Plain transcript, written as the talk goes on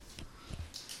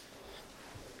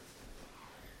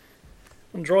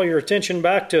And draw your attention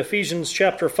back to Ephesians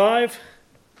chapter 5.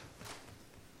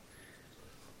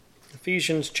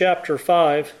 Ephesians chapter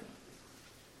 5.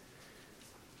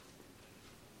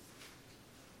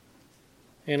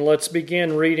 And let's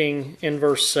begin reading in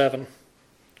verse 7.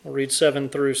 We'll read 7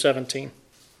 through 17.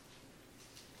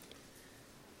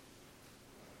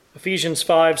 Ephesians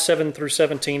 5, 7 through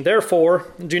 17.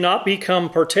 Therefore, do not become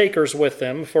partakers with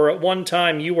them, for at one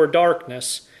time you were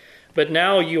darkness, but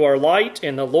now you are light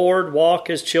in the Lord. Walk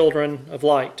as children of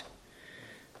light.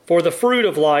 For the fruit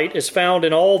of light is found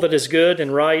in all that is good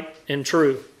and right and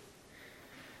true.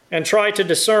 And try to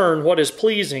discern what is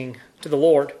pleasing to the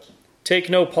Lord. Take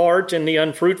no part in the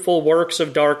unfruitful works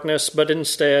of darkness, but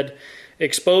instead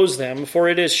expose them, for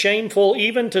it is shameful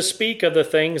even to speak of the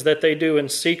things that they do in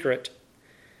secret.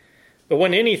 But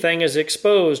when anything is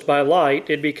exposed by light,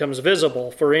 it becomes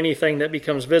visible, for anything that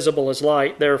becomes visible is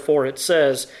light. Therefore it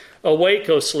says, Awake,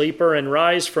 O sleeper, and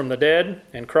rise from the dead,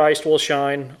 and Christ will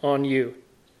shine on you.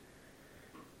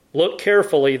 Look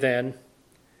carefully, then,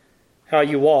 how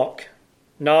you walk,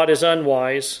 not as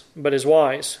unwise, but as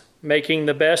wise, making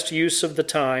the best use of the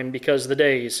time, because the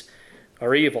days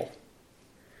are evil.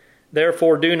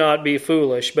 Therefore do not be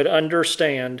foolish, but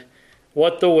understand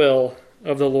what the will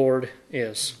of the Lord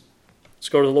is. Let's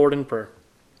go to the Lord in prayer.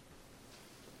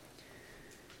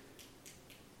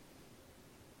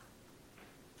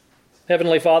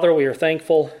 Heavenly Father, we are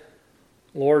thankful,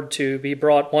 Lord, to be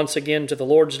brought once again to the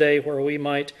Lord's Day where we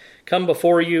might come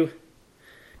before you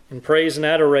in praise and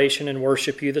adoration and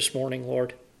worship you this morning,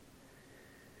 Lord.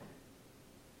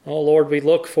 Oh, Lord, we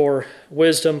look for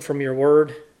wisdom from your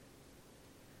word.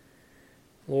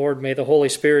 Lord, may the Holy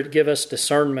Spirit give us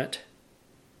discernment.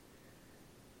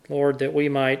 Lord, that we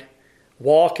might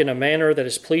walk in a manner that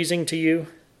is pleasing to you,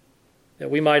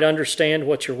 that we might understand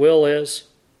what your will is.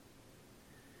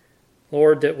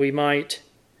 Lord, that we might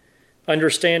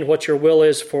understand what your will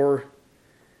is for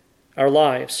our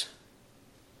lives.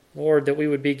 Lord, that we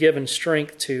would be given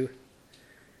strength to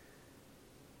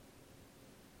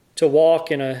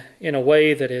walk in a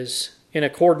way that is in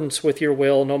accordance with your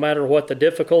will, no matter what the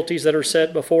difficulties that are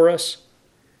set before us,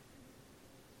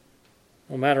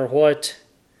 no matter what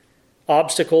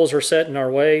obstacles are set in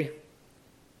our way.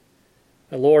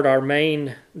 Lord, our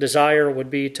main desire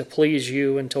would be to please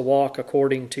you and to walk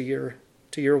according to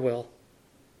your will.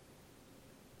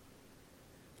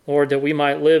 Lord, that we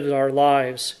might live our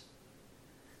lives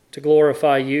to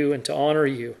glorify you and to honor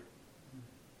you.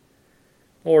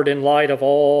 Lord, in light of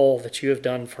all that you have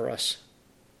done for us,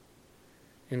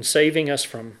 in saving us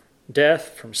from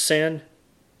death, from sin,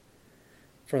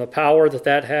 from the power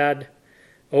that had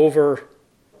over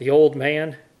the old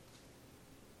man,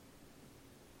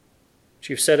 that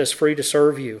you've set us free to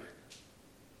serve you.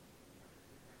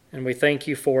 And we thank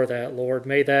you for that, Lord.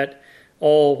 May that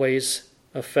always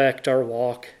affect our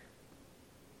walk.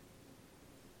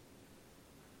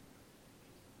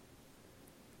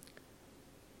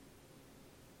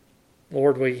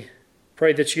 Lord, we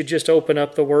pray that you just open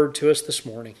up the word to us this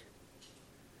morning,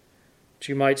 that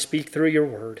you might speak through your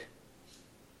word.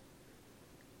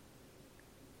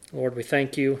 Lord, we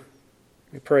thank you.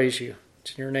 We praise you.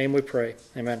 It's in your name we pray.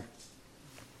 Amen.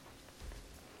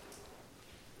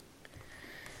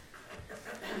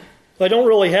 I don't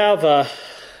really have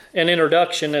an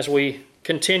introduction as we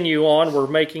continue on. We're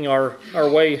making our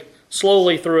way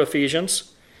slowly through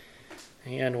Ephesians.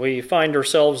 And we find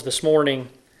ourselves this morning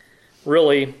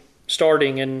really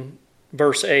starting in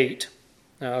verse 8,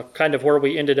 kind of where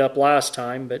we ended up last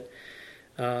time. But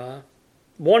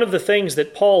one of the things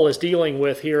that Paul is dealing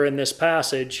with here in this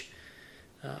passage,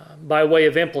 by way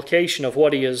of implication of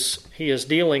what he is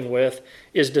dealing with,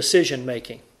 is decision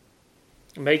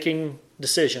making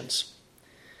decisions.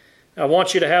 I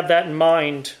want you to have that in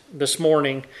mind this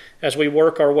morning as we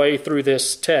work our way through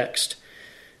this text.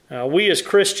 We as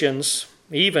Christians,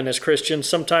 even as Christians,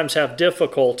 sometimes have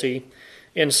difficulty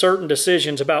in certain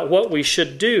decisions about what we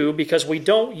should do because we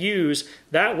don't use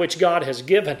that which God has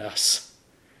given us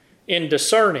in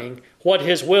discerning what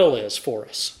his will is for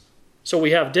us. So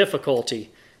we have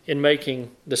difficulty in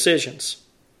making decisions.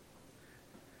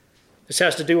 This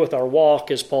has to do with our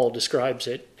walk, as Paul describes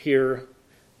it here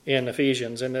in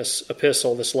Ephesians, in this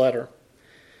epistle, this letter.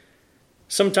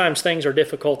 Sometimes things are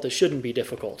difficult that shouldn't be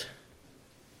difficult.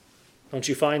 Don't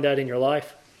you find that in your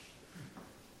life?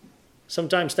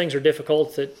 Sometimes things are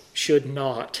difficult that should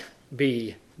not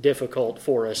be difficult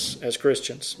for us as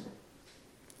Christians.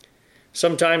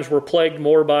 Sometimes we're plagued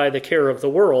more by the care of the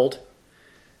world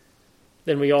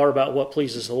than we are about what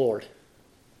pleases the Lord.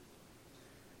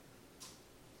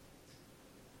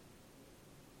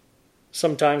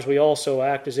 Sometimes we also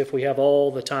act as if we have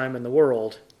all the time in the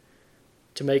world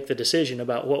to make the decision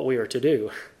about what we are to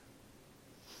do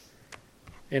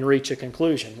and reach a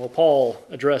conclusion. Well, Paul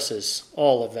addresses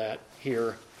all of that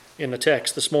here in the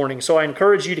text this morning. So I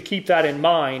encourage you to keep that in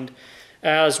mind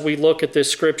as we look at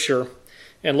this scripture,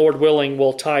 and Lord willing,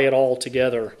 we'll tie it all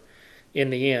together in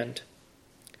the end.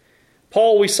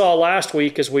 Paul, we saw last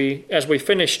week as we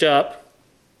finished up,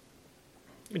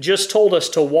 just told us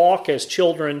to walk as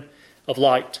children of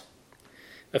light.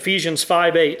 Ephesians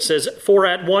 5:8 says, "For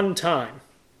at one time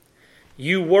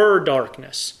you were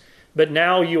darkness, but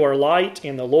now you are light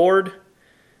in the Lord.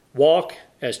 Walk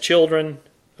as children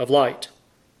of light."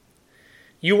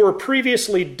 You were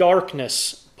previously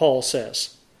darkness, Paul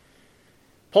says.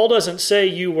 Paul doesn't say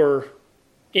you were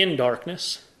in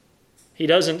darkness. He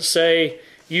doesn't say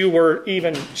you were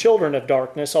even children of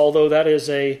darkness, although that is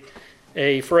a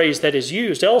phrase that is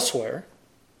used elsewhere.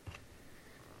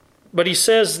 But he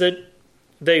says that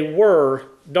they were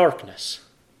darkness.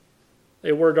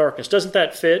 They were darkness. Doesn't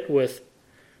that fit with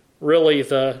really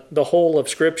the whole of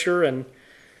Scripture, and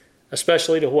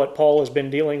especially to what Paul has been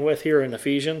dealing with here in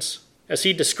Ephesians? As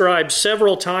he describes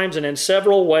several times and in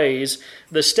several ways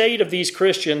the state of these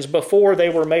Christians before they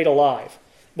were made alive,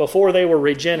 before they were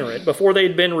regenerate, before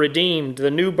they'd been redeemed,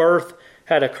 the new birth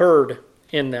had occurred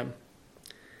in them.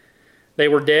 They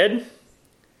were dead,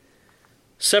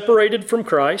 separated from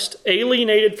Christ,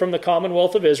 alienated from the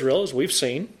commonwealth of Israel, as we've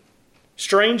seen,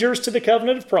 strangers to the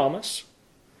covenant of promise,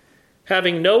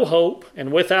 having no hope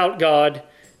and without God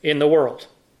in the world.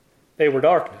 They were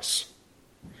darkness,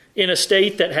 in a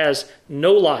state that has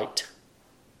no light.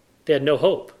 They had no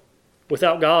hope,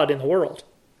 without God in the world.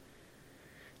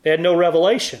 They had no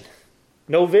revelation,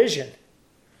 no vision.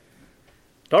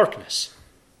 Darkness.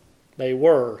 They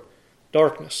were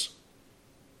darkness.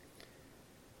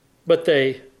 But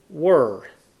they were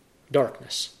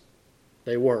darkness.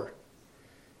 They were.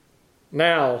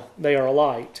 Now they are a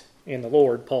light in the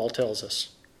Lord, Paul tells us.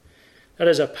 That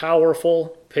is a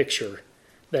powerful picture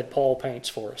that Paul paints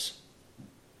for us.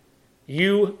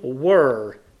 You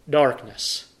were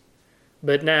darkness,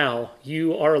 but now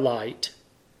you are light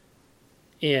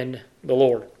in the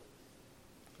Lord.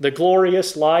 The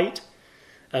glorious light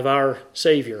of our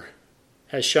Savior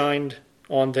has shined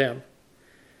on them.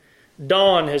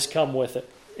 Dawn has come with it,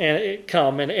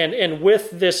 and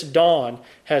with this dawn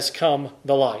has come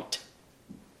the light.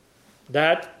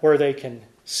 That where they can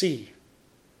see,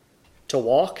 to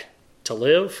walk, to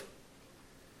live.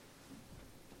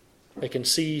 They can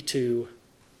see to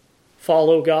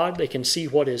follow God. They can see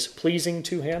what is pleasing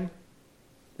to Him.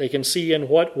 They can see in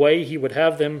what way He would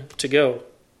have them to go.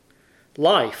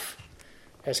 Life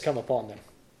has come upon them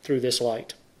through this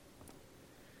light.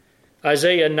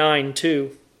 Isaiah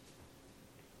 9:2,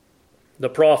 the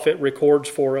prophet records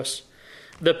for us,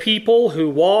 "The people who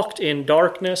walked in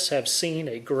darkness have seen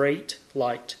a great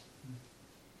light.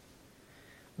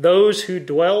 Those who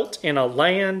dwelt in a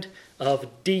land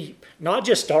of deep," not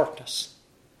just darkness,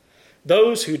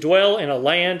 "those who dwell in a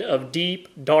land of deep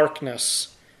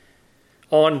darkness,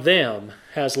 on them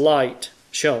has light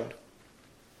shone."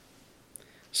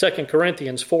 2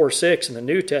 Corinthians 4:6 in the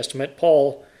New Testament,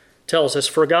 Paul tells us,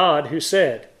 "For God, who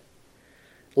said,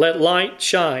 'Let light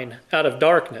shine out of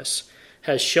darkness,'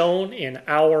 has shone in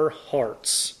our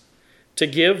hearts, to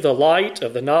give the light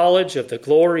of the knowledge of the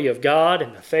glory of God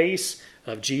in the face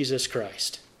of Jesus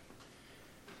Christ."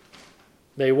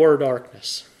 They were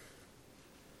darkness.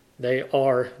 They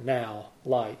are now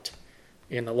light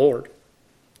in the Lord.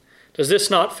 Does this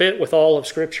not fit with all of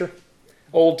Scripture,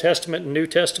 Old Testament and New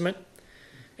Testament,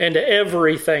 and to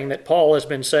everything that Paul has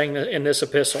been saying in this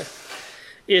epistle?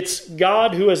 It's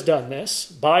God who has done this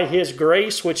by His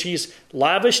grace, which He's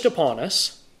lavished upon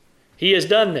us. He has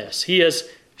done this. He has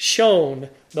shown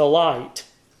the light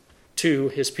to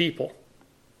His people.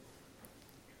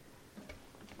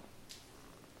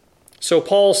 So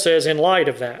Paul says, in light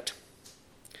of that,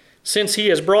 since He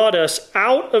has brought us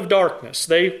out of darkness,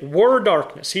 they were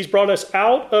darkness, He's brought us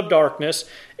out of darkness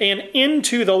and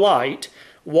into the light,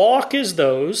 walk as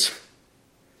those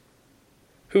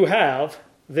who have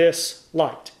this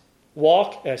light.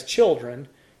 Walk as children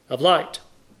of light.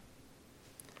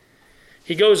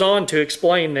 He goes on to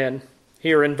explain then,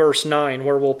 here in verse 9,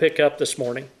 where we'll pick up this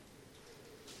morning,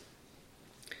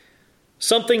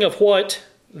 something of what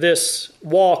this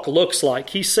walk looks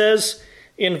like. He says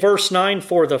in verse 9,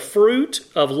 "For the fruit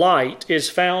of light is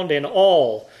found in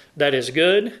all that is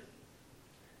good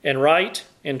and right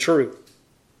and true."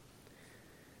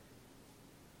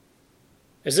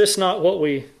 Is this not what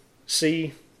we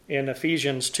see in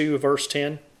Ephesians 2, verse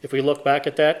 10, if we look back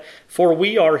at that? "For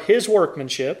we are His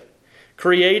workmanship,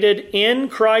 created in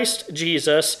Christ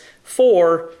Jesus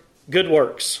for good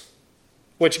works,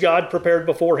 which God prepared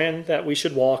beforehand that we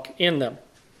should walk in them.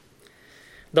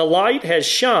 The light has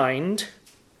shined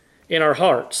in our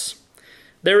hearts.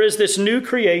 There is this new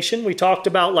creation we talked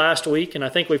about last week, and I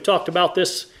think we've talked about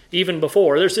this even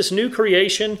before. There's this new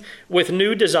creation with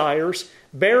new desires,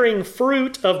 bearing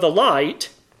fruit of the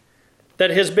light that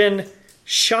has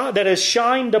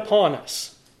shined upon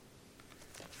us.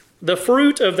 The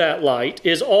fruit of that light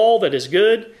is all that is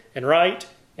good and right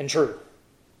and true.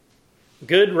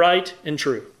 Good, right, and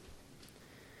true.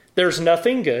 There's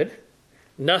nothing good,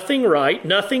 nothing right,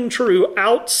 nothing true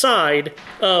outside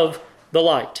of the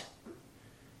light.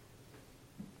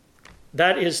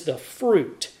 That is the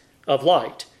fruit of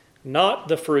light, not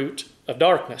the fruit of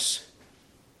darkness.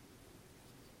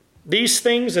 These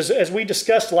things, as we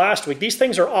discussed last week, these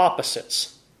things are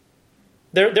opposites.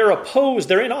 They're opposed,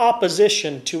 they're in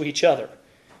opposition to each other,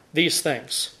 these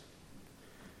things.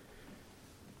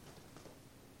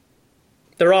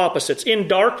 They're opposites. In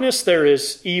darkness there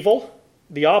is evil,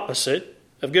 the opposite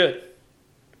of good.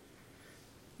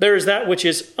 There is that which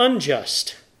is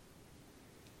unjust,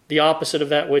 the opposite of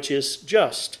that which is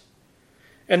just.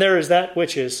 And there is that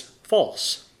which is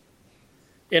false,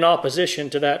 in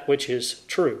opposition to that which is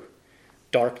true.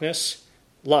 Darkness,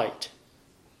 light.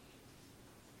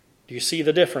 Do you see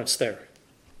the difference there?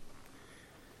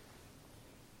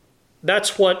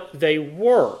 That's what they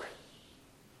were.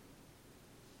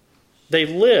 They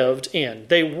lived in.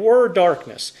 They were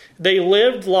darkness. They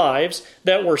lived lives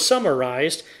that were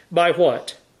summarized by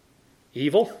what?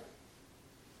 Evil.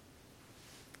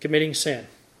 Committing sin.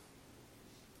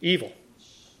 Evil.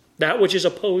 That which is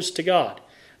opposed to God.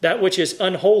 That which is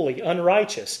unholy,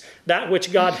 unrighteous. That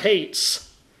which God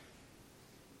hates.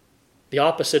 The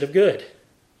opposite of good.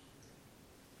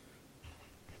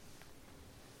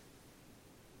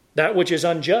 That which is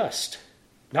unjust.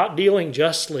 Not dealing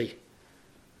justly.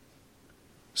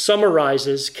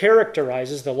 Summarizes,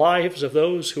 characterizes the lives of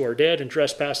those who are dead in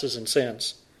trespasses and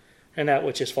sins. And that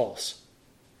which is false.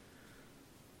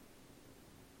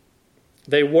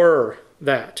 They were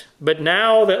that. But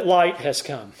now that light has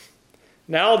come,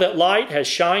 now that light has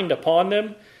shined upon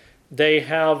them, they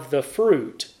have the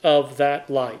fruit of that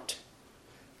light,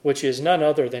 which is none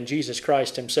other than Jesus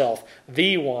Christ himself,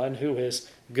 the one who is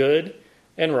good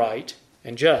and right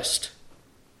and just.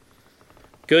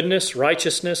 Goodness,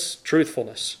 righteousness,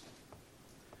 truthfulness.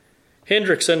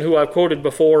 Hendrickson, who I've quoted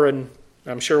before, and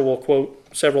I'm sure we'll quote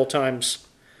several times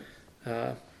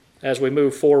as we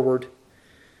move forward,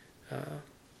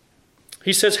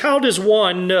 he says, how does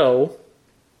one know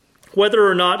whether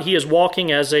or not he is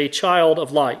walking as a child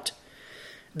of light?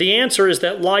 The answer is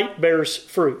that light bears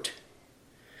fruit,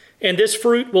 and this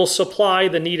fruit will supply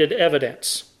the needed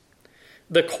evidence.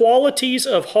 The qualities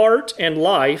of heart and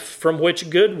life from which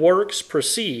good works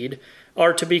proceed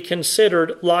are to be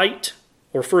considered light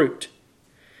or fruit.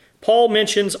 Paul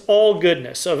mentions all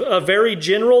goodness, a very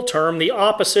general term, the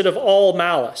opposite of all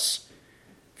malice,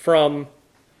 from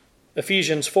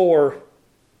Ephesians 4,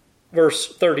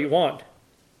 verse 31.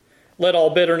 Let all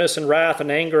bitterness and wrath and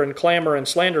anger and clamor and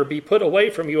slander be put away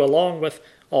from you along with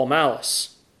all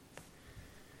malice.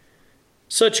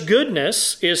 Such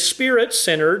goodness is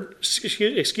spirit-centered,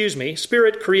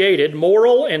 spirit-created,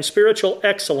 moral and spiritual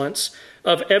excellence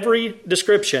of every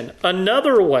description.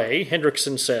 Another way,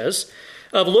 Hendrickson says,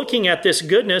 of looking at this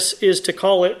goodness is to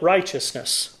call it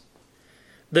righteousness.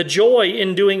 The joy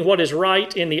in doing what is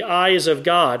right in the eyes of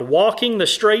God, walking the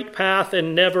straight path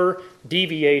and never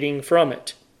deviating from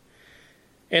it.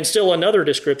 And still another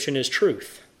description is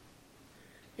truth.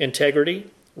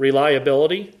 Integrity,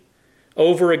 reliability,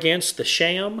 over against the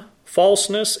sham,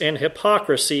 falseness, and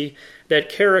hypocrisy that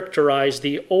characterize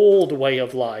the old way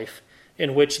of life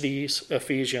in which these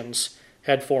Ephesians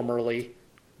had formerly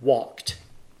walked.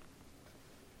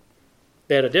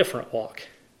 They had a different walk.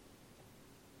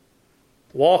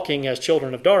 Walking as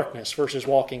children of darkness versus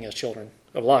walking as children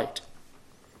of light.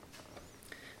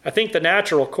 I think the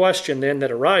natural question then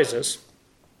that arises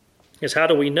is, how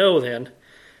do we know then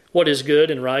what is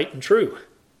good and right and true?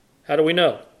 How do we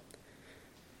know?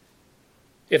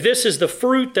 If this is the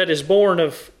fruit that is born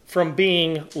from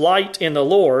being light in the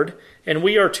Lord, and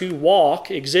we are to walk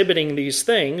exhibiting these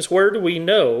things, where do we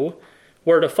know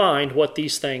where to find what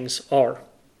these things are?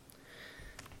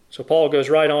 So Paul goes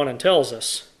right on and tells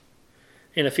us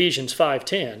in Ephesians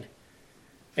 5:10,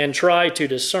 and try to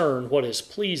discern what is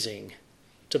pleasing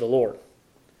to the Lord.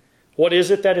 What is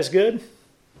it that is good?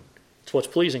 It's what's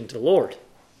pleasing to the Lord.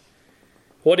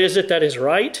 What is it that is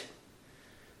right?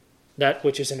 That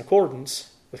which is in accordance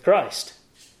with Christ.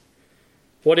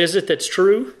 What is it that's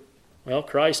true? Well,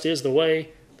 Christ is the way,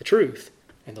 the truth,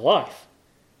 and the life.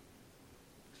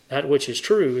 That which is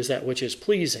true is that which is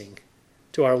pleasing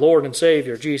to our Lord and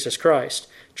Savior, Jesus Christ.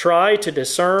 Try to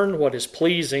discern what is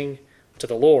pleasing to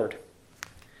the Lord.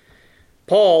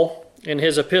 Paul, in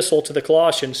his epistle to the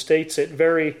Colossians, states it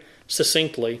very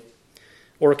succinctly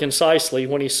or concisely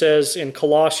when he says in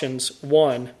Colossians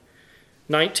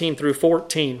 1:19 through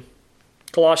 14.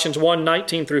 Colossians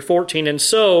 1:19 through 14. And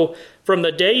so, from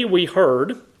the day we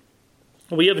heard,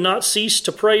 we have not ceased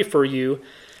to pray for you,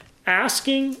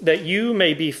 asking that you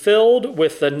may be filled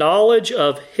with the knowledge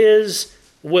of His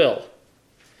will,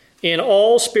 in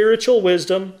all spiritual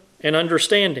wisdom and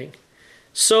understanding,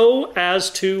 so as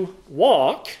to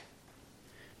walk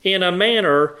in a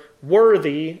manner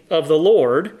worthy of the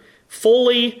Lord,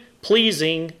 fully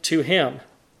pleasing to Him,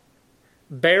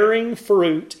 bearing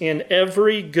fruit in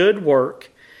every good work,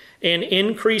 and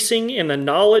increasing in the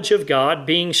knowledge of God,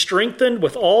 being strengthened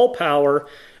with all power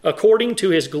according to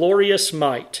His glorious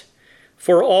might,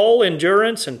 for all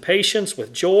endurance and patience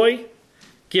with joy,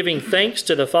 giving thanks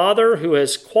to the Father who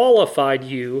has qualified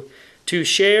you to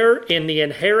share in the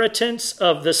inheritance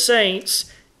of the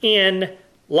saints in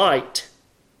light.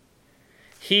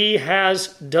 He has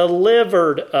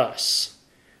delivered us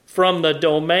from the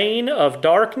domain of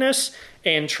darkness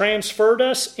and transferred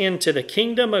us into the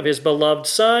kingdom of His beloved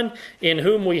Son, in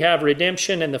whom we have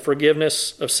redemption and the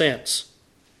forgiveness of sins.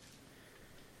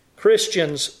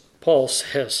 Christians, Paul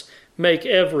says, make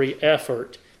every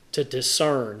effort to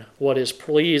discern what is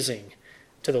pleasing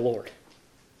to the Lord.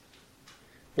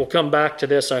 We'll come back to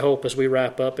this, I hope, as we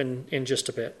wrap up in just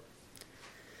a bit.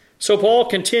 So Paul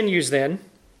continues then,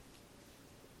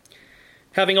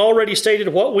 having already stated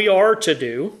what we are to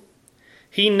do,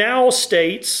 he now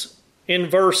states in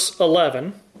verse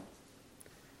 11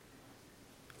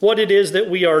 what it is that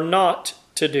we are not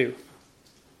to do.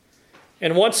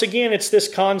 And once again, it's this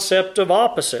concept of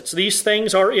opposites. These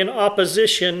things are in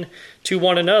opposition to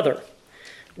one another.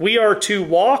 We are to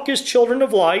walk as children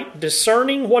of light,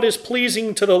 discerning what is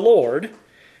pleasing to the Lord.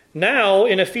 Now,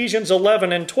 in Ephesians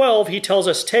 11 and 12, he tells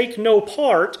us, take no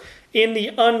part in the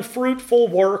unfruitful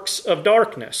works of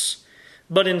darkness,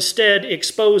 but instead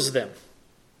expose them.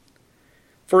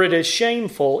 For it is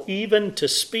shameful even to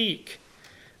speak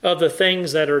of the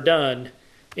things that are done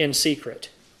in secret.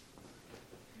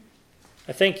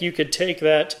 I think you could take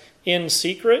that in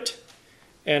secret,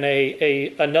 and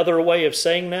another way of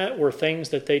saying that were things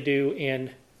that they do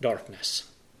in darkness,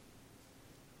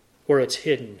 where it's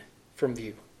hidden from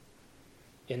view,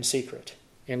 in secret,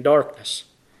 in darkness.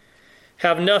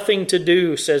 Have nothing to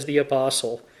do, says the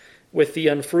apostle, with the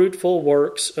unfruitful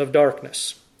works of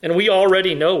darkness. And we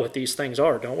already know what these things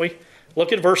are, don't we?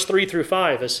 Look at verse 3 through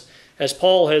 5, as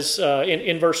Paul has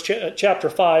in chapter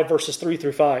 5, verses 3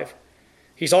 through 5.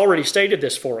 He's already stated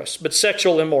this for us. But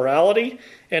sexual immorality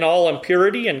and all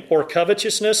impurity or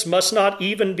covetousness must not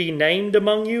even be named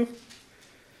among you,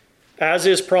 as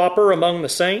is proper among the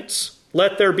saints.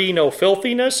 Let there be no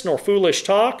filthiness, nor foolish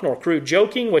talk, nor crude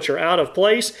joking, which are out of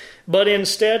place, but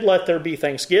instead let there be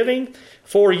thanksgiving,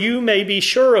 for you may be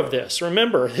sure of this.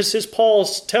 Remember, this is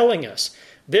Paul's telling us.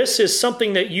 This is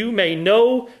something that you may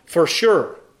know for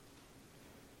sure.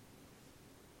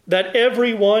 That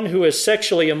everyone who is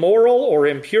sexually immoral or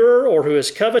impure or who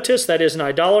is covetous, that is an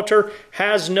idolater,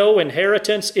 has no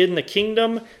inheritance in the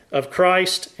kingdom of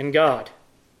Christ and God.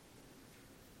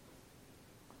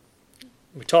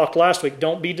 We talked last week,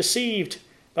 don't be deceived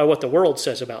by what the world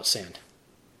says about sin.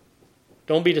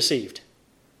 Don't be deceived.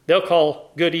 They'll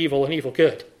call good evil and evil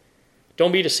good.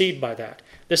 Don't be deceived by that.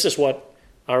 This is what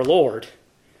our Lord,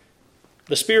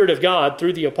 the Spirit of God,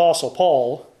 through the Apostle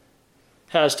Paul,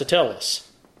 has to tell us.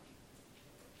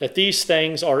 That these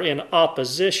things are in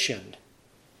opposition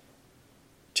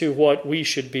to what we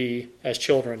should be as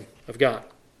children of God.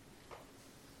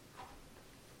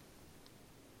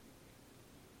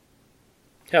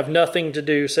 Have nothing to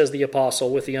do, says the apostle,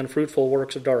 with the unfruitful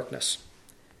works of darkness.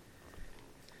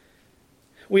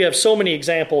 We have so many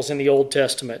examples in the Old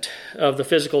Testament of the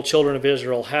physical children of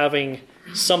Israel having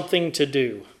something to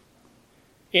do,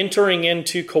 entering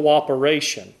into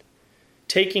cooperation,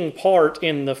 taking part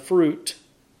in the fruit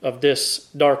of this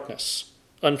darkness,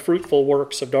 unfruitful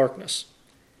works of darkness.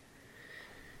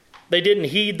 They didn't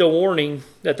heed the warning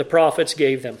that the prophets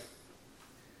gave them.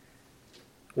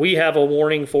 We have a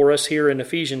warning for us here in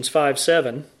Ephesians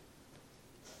 5:7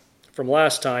 from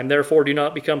last time. Therefore, do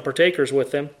not become partakers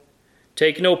with them.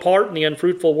 Take no part in the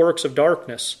unfruitful works of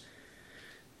darkness,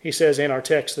 he says in our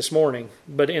text this morning,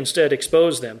 but instead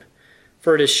expose them.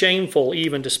 For it is shameful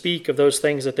even to speak of those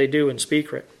things that they do in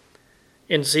secret.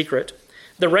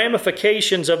 The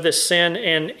ramifications of this sin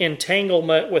and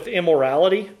entanglement with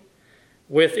immorality,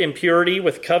 with impurity,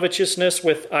 with covetousness,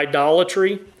 with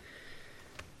idolatry,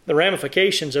 The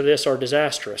ramifications of this are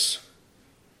disastrous.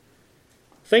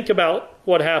 Think about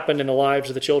what happened in the lives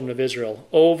of the children of Israel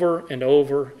over and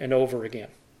over and over again.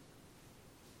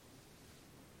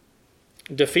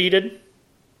 Defeated,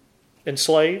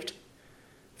 enslaved,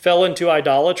 fell into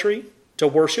idolatry, to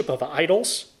worship of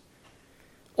idols,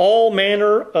 all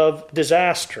manner of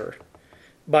disaster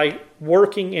by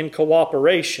working in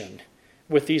cooperation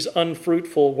with these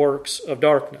unfruitful works of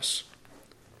darkness.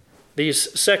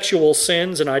 These sexual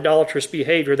sins and idolatrous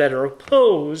behavior that are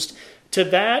opposed to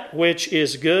that which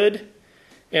is good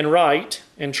and right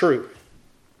and true.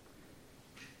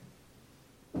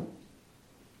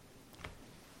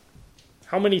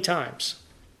 How many times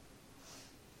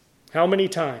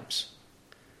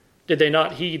did they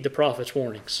not heed the prophet's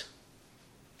warnings?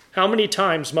 How many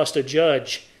times must a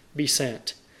judge be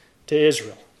sent to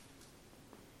Israel?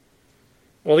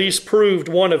 Well, these proved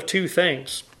one of two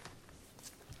things.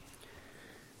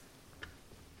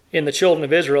 In the children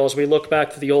of Israel, as we look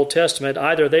back to the Old Testament,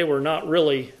 either they were not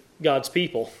really God's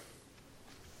people,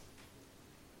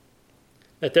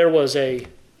 that there was a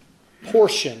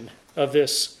portion of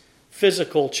this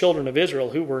physical children of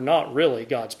Israel who were not really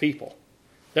God's people.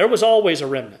 There was always a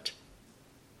remnant.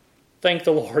 Thank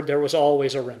the Lord, there was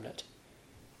always a remnant.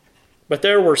 But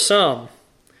there were some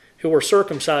who were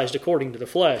circumcised according to the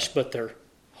flesh, but their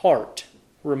heart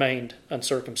remained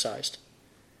uncircumcised.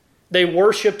 They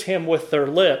worshipped him with their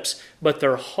lips, but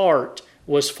their heart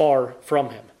was far from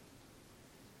him.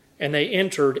 And they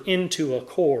entered into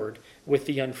accord with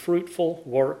the unfruitful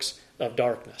works of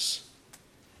darkness.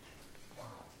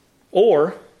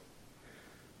 Or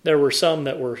there were some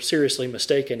that were seriously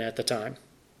mistaken at the time.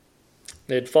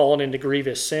 They had fallen into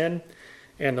grievous sin,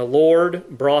 and the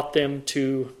Lord brought them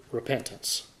to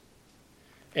repentance.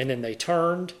 And then they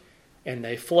turned and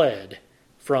they fled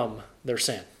from their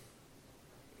sin.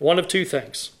 One of two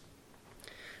things.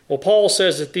 Well, Paul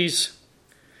says that these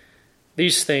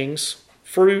things,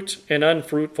 fruit and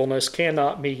unfruitfulness,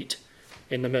 cannot meet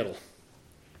in the middle.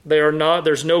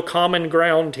 There's no common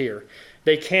ground here.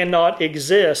 They cannot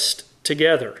exist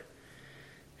together.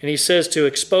 And he says to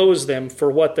expose them for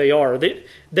what they are.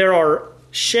 They are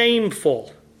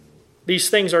shameful. These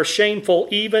things are shameful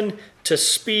even to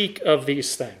speak of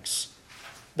these things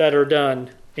that are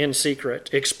done in secret.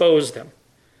 Expose them.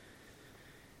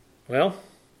 Well,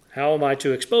 how am I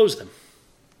to expose them?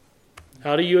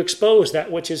 How do you expose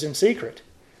that which is in secret?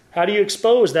 How do you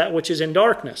expose that which is in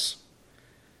darkness?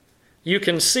 You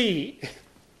can see,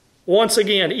 once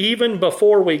again, even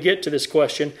before we get to this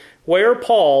question, where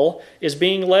Paul is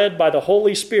being led by the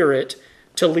Holy Spirit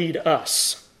to lead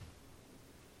us.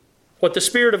 What the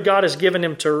Spirit of God has given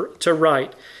him to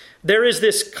write. There is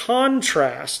this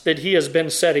contrast that he has been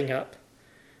setting up.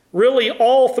 Really,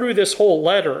 all through this whole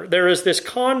letter, there is this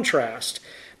contrast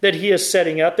that he is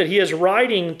setting up, that he is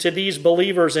writing to these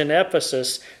believers in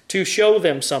Ephesus to show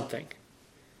them something.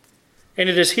 And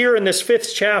it is here in this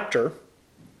 5th chapter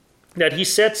that he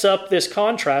sets up this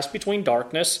contrast between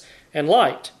darkness and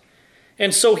light.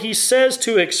 And so he says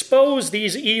to expose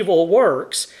these evil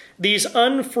works, these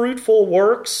unfruitful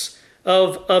works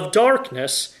of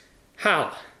darkness.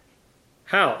 How?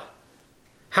 How?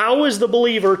 How is the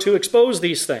believer to expose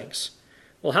these things?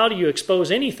 Well, how do you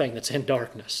expose anything that's in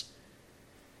darkness?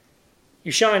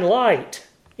 You shine light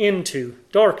into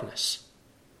darkness.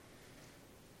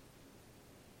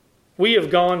 We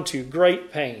have gone to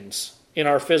great pains in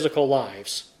our physical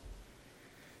lives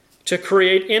to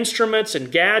create instruments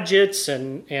and gadgets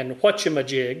and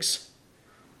whatchamajigs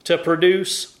to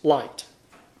produce light.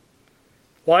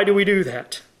 Why do we do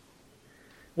that?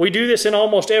 We do this in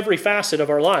almost every facet of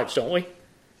our lives, don't we?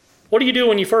 What do you do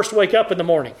when you first wake up in the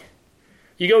morning?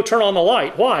 You go turn on the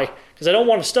light. Why? Because I don't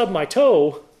want to stub my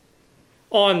toe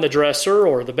on the dresser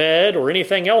or the bed or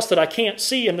anything else that I can't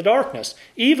see in the darkness.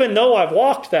 Even though I've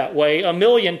walked that way a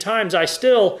million times, I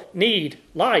still need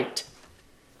light.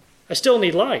 I still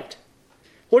need light.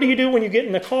 What do you do when you get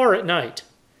in the car at night?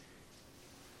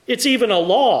 It's even a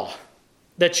law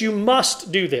that you must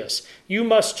do this. You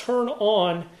must turn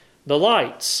on the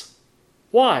lights.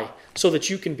 Why? So that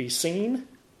you can be seen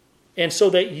and so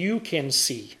that you can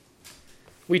see.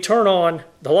 We turn on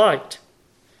the light.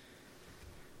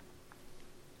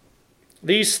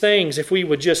 These things, if we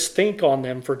would just think on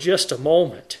them for just a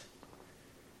moment,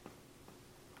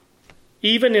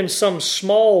 even in some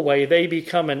small way, they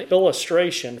become an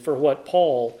illustration for what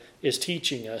Paul is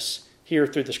teaching us here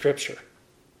through the Scripture.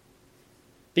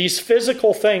 These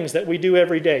physical things that we do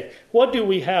every day, what do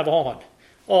we have on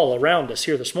all around us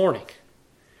here this morning?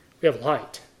 We have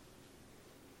light.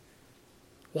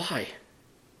 Why?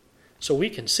 So we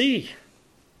can see.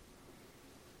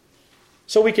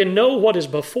 so we can know what is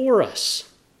before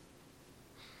us.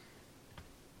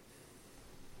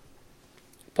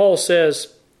 Paul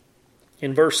says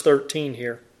in verse 13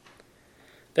 here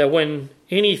that when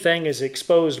anything is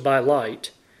exposed by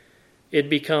light, it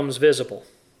becomes visible.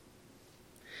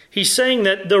 He's saying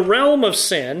that the realm of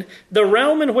sin, the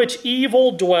realm in which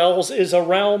evil dwells, is a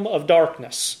realm of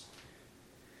darkness.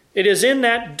 It is in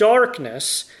that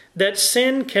darkness that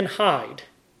sin can hide.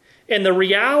 And the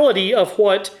reality of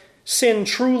what sin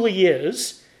truly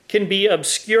is can be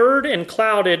obscured and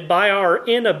clouded by our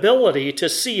inability to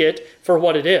see it for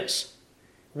what it is.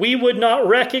 We would not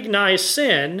recognize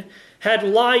sin had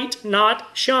light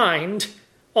not shined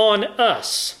on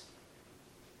us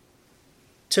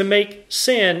to make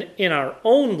sin in our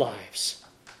own lives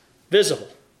visible,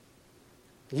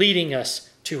 leading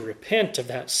us to repent of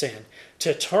that sin,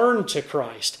 to turn to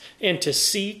Christ, and to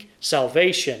seek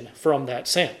salvation from that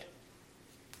sin.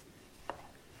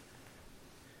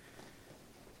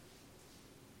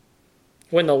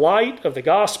 When the light of the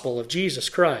gospel of Jesus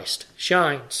Christ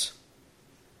shines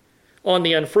on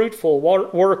the unfruitful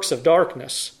works of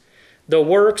darkness, the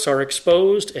works are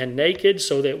exposed and naked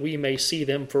so that we may see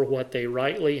them for what they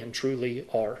rightly and truly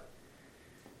are.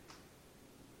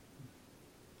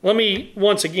 Let me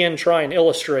once again try and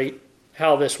illustrate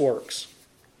how this works.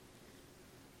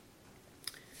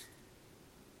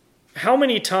 How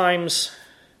many times,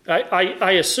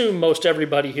 I assume most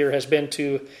everybody here has been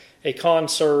to a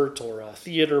concert or a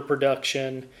theater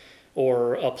production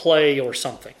or a play or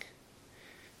something.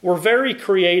 We're very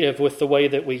creative with the way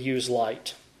that we use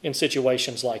light in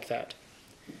situations like that.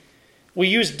 We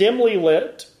use dimly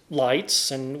lit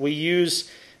lights, and we use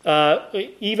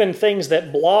even things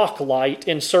that block light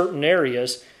in certain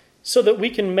areas so that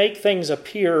we can make things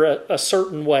appear a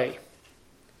certain way.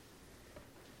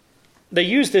 They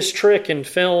use this trick in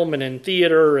film and in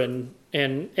theater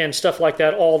and stuff like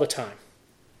that all the time.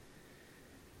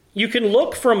 You can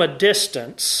look from a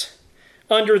distance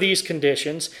under these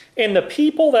conditions, and the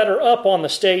people that are up on the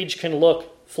stage can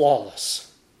look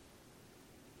flawless.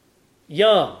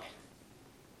 Young.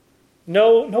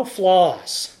 No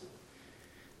flaws.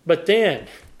 But then,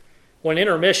 when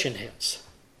intermission hits,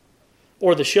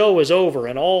 or the show is over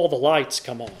and all the lights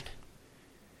come on,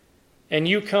 and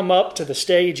you come up to the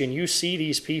stage and you see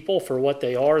these people for what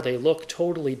they are, they look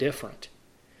totally different.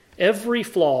 Every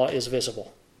flaw is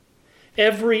visible.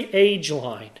 Every age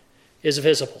line is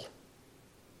visible.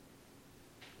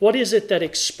 What is it that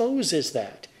exposes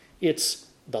that? It's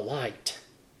the light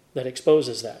that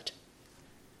exposes that.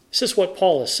 This is what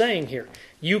Paul is saying here.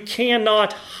 You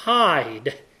cannot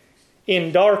hide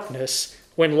in darkness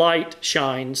when light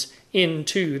shines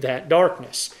into that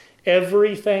darkness.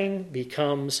 Everything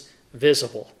becomes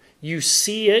visible. You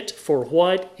see it for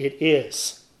what it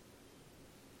is.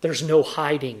 There's no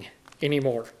hiding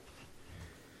anymore.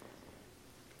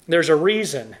 There's a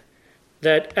reason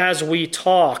that as we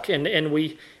talk and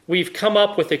we've come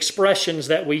up with expressions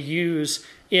that we use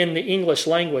in the English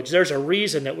language, there's a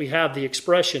reason that we have the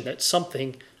expression that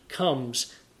something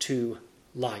comes to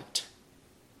light.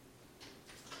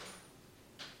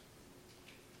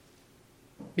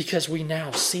 Because we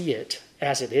now see it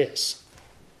as it is.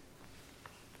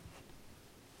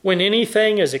 When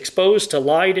anything is exposed to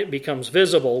light, it becomes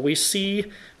visible. We see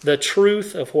the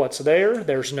truth of what's there.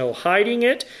 There's no hiding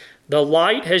it. The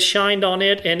light has shined on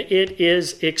it, and it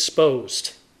is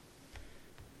exposed.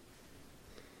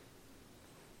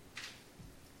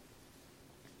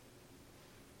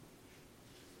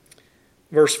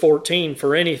 Verse 14,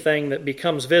 for anything that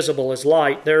becomes visible is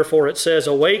light. Therefore it says,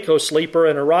 awake, O sleeper,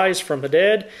 and arise from the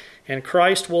dead, and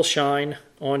Christ will shine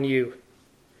on you.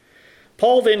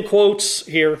 Paul then quotes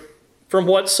here from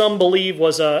what some believe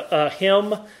was a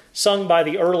hymn sung by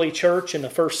the early church in the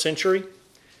first century.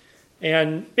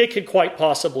 And it could quite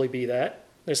possibly be that.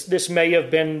 This may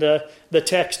have been the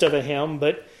text of a hymn,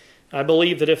 but I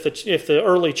believe that if the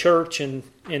early church in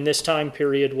this time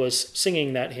period was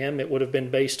singing that hymn, it would have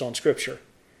been based on Scripture.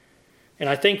 And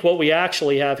I think what we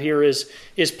actually have here is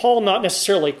Paul not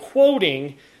necessarily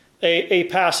quoting a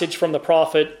passage from the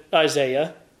prophet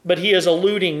Isaiah, but he is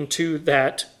alluding to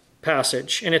that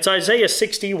passage. And it's Isaiah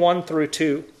 61 through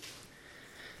 2.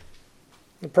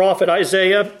 The prophet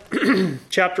Isaiah,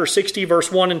 chapter 60,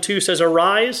 verse 1 and 2 says,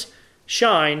 arise,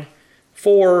 shine,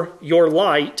 for your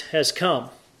light has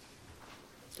come,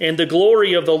 and the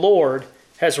glory of the Lord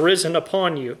has risen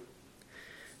upon you.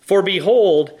 For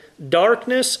behold,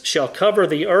 darkness shall cover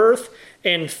the earth,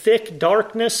 and thick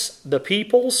darkness the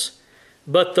peoples,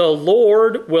 but the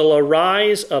Lord will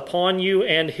arise upon you,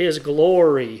 and his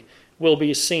glory will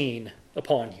be seen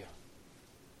upon you.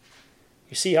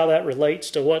 You see how that relates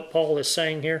to what Paul is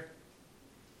saying here?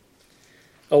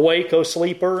 Awake, O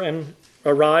sleeper, and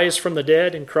arise from the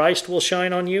dead, and Christ will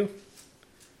shine on you.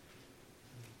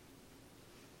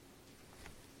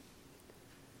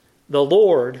 The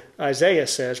Lord, Isaiah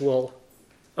says, will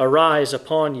arise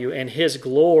upon you, and his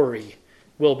glory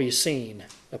will be seen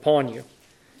upon you.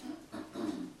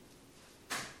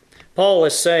 Paul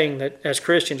is saying that as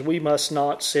Christians, we must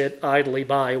not sit idly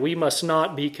by. We must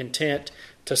not be content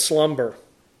to slumber.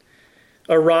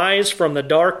 Arise from the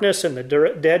darkness and the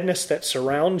deadness that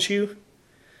surrounds you,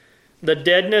 the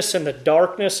deadness and the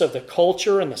darkness of the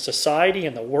culture and the society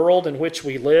and the world in which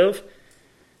we live.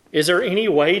 Is there any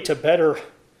way to better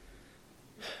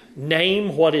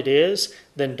name what it is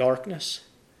than darkness?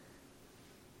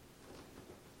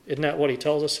 Isn't that what he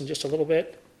tells us in just a little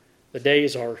bit? The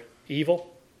days are evil.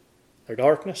 They're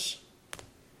darkness.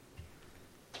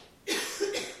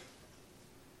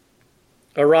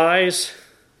 Arise,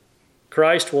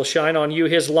 Christ will shine on you.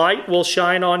 His light will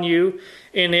shine on you.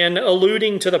 And in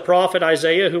alluding to the prophet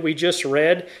Isaiah, who we just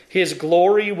read, his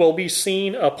glory will be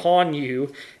seen upon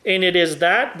you. And it is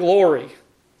that glory,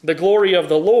 the glory of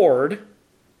the Lord,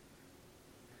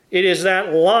 it is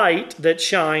that light that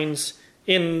shines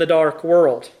in the dark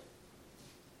world.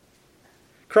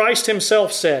 Christ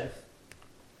himself said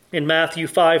in Matthew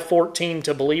 5:14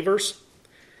 to believers,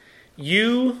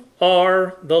 "You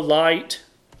are the light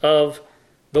of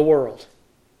the world.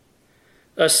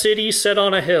 A city set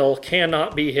on a hill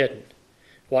cannot be hidden."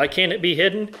 Why can't it be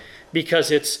hidden?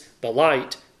 Because it's the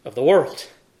light of the world.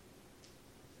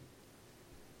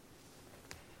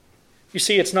 You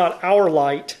see, it's not our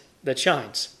light that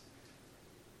shines.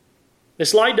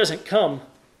 This light doesn't come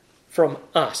from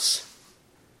us,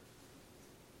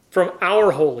 from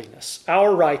our holiness,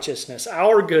 our righteousness,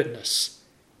 our goodness,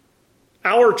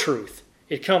 our truth.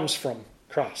 It comes from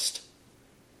Christ.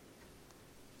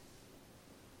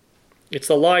 It's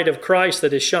the light of Christ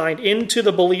that has shined into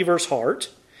the believer's heart.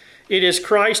 It is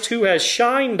Christ who has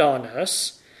shined on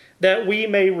us that we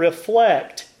may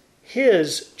reflect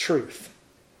his truth,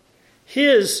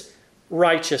 his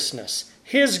righteousness,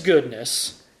 his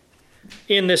goodness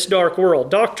in this dark world.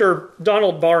 Dr.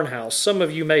 Donald Barnhouse, some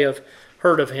of you may have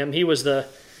heard of him. He was the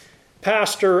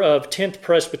pastor of 10th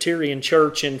Presbyterian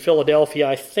Church in Philadelphia,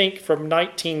 I think from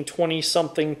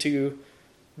 1920-something to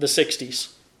the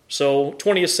 60s. So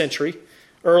 20th century,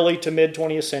 early to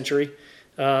mid-20th century.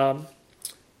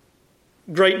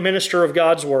 Great minister of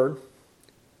God's Word.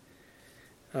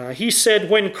 He said,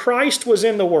 when Christ was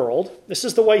in the world, this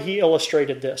is the way he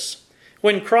illustrated this.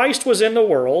 When Christ was in the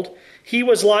world, he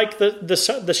was like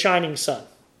the shining sun.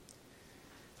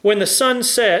 When the sun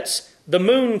sets, the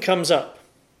moon comes up.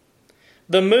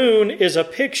 The moon is a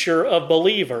picture of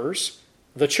believers,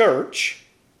 the church.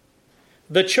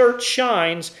 The church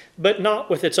shines, but not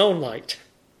with its own light.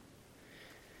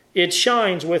 It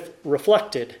shines with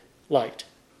reflected light.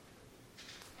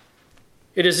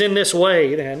 It is in this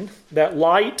way, then, that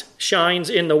light shines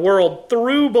in the world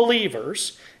through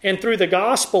believers and through the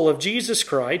gospel of Jesus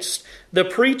Christ, the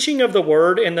preaching of the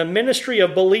word and the ministry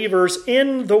of believers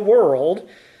in the world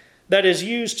that is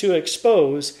used to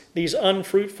expose these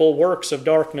unfruitful works of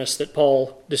darkness that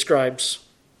Paul describes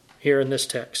here in this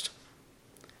text.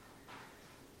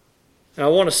 Now,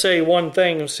 I want to say one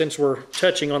thing, since we're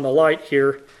touching on the light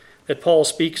here, that Paul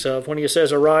speaks of when he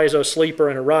says, "Arise, O sleeper,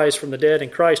 and arise from the dead,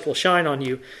 and Christ will shine on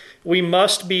you." We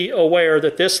must be aware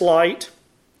that this light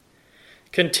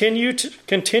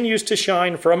continues to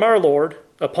shine from our Lord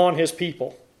upon his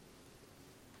people.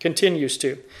 Continues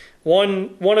to.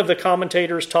 One of the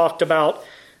commentators talked about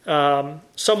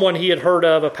someone he had heard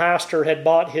of, a pastor had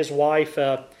bought his wife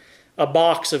a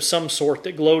box of some sort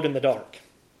that glowed in the dark.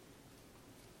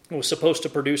 It was supposed to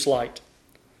produce light.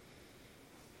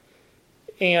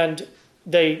 And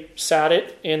they sat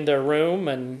it in their room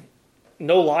and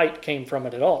no light came from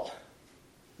it at all.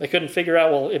 They couldn't figure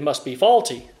out, well, it must be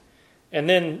faulty. And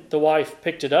then the wife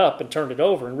picked it up and turned it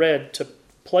over and read to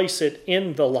place it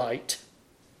in the light.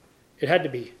 It had to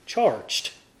be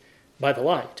charged by the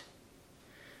light.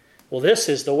 Well, this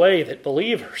is the way that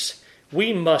believers,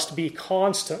 we must be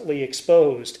constantly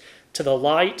exposed to the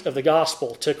light of the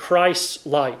gospel, to Christ's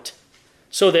light,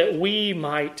 so that we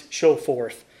might show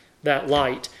forth that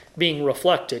light being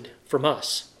reflected from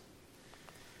us.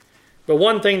 But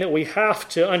one thing that we have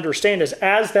to understand is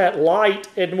as that light,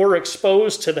 and we're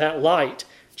exposed to that light,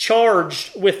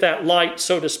 charged with that light,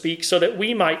 so to speak, so that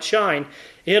we might shine,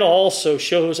 it also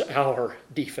shows our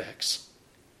defects.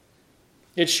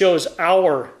 It shows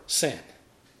our sin.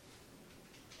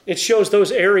 It shows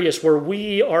those areas where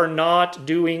we are not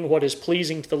doing what is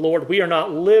pleasing to the Lord. We are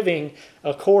not living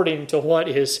according to what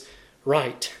is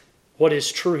right, what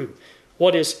is true,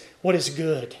 what is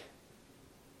good.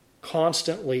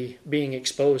 constantly being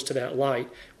exposed to that light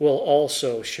will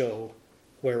also show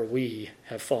where we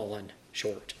have fallen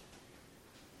short.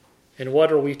 And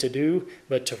what are we to do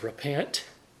but to repent,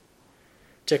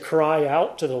 to cry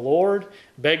out to the Lord,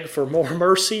 beg for more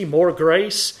mercy, more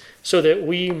grace, so that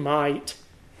we might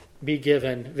be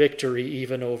given victory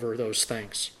even over those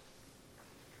things,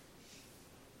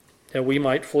 that we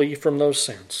might flee from those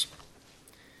sins.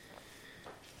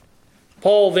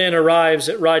 Paul then arrives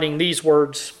at writing these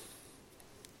words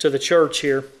to the church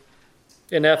here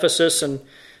in Ephesus and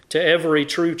to every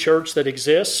true church that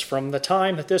exists from the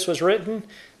time that this was written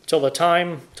till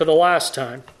the last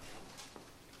time.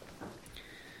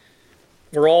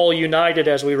 We're all united,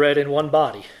 as we read, in one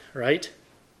body, right?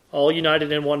 All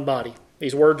united in one body.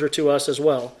 These words are to us as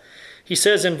well. He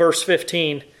says in verse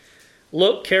 15,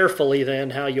 "Look carefully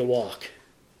then how you walk."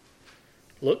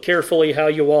 Look carefully how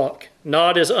you walk,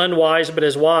 not as unwise, but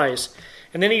as wise.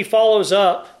 And then he follows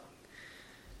up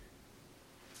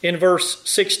in verse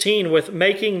 16 with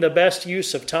making the best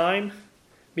use of time,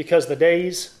 because the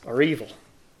days are evil.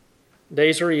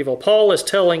 Days are evil. Paul is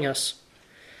telling us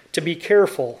to be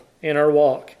careful in our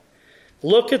walk.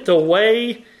 Look at the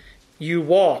way you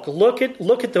walk. Look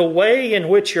at the way in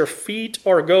which your feet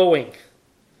are going.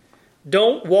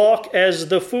 Don't walk as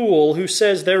the fool who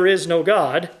says there is no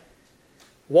God.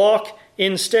 Walk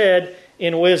instead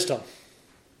in wisdom.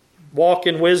 Walk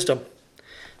in wisdom.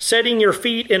 Setting your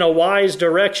feet in a wise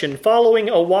direction, following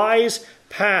a wise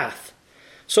path,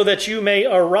 so that you may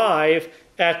arrive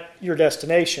at your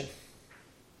destination.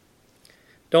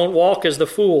 Don't walk as the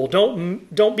fool.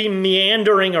 Don't be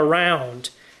meandering around,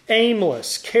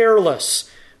 aimless, careless,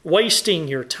 wasting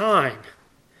your time.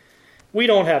 We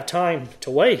don't have time to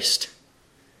waste.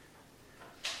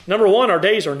 Number one, our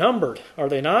days are numbered, are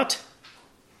they not?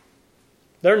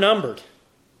 They're numbered.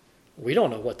 We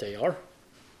don't know what they are.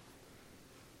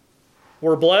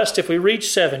 We're blessed if we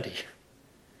reach 70.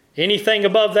 Anything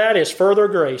above that is further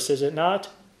grace, is it not?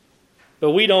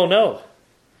 But we don't know.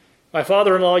 My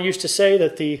father-in-law used to say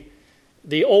that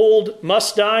the old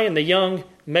must die and the young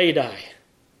may die.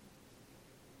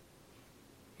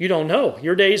 You don't know.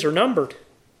 Your days are numbered.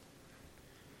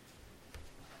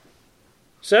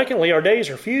 Secondly, our days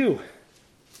are few.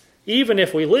 Even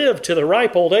if we live to the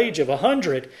ripe old age of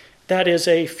 100, that is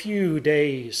a few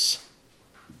days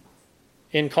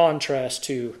in contrast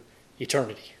to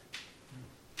eternity.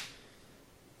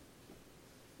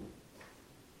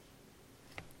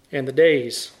 And the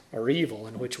days are evil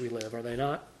in which we live, are they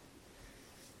not?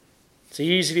 It's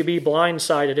easy to be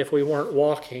blindsided if we weren't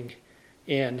walking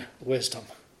in wisdom.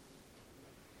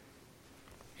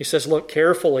 He says, look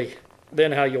carefully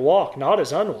then how you walk, not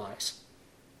as unwise,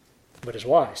 but as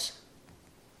wise.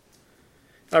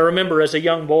 I remember as a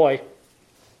young boy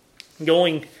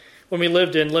when we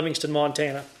lived in Livingston,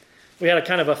 Montana, we had a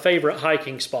kind of a favorite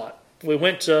hiking spot. We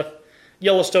went to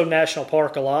Yellowstone National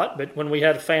Park a lot, but when we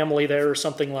had a family there or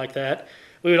something like that,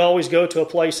 we would always go to a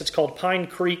place that's called Pine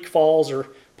Creek Falls, or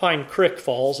Pine Creek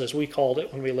Falls, as we called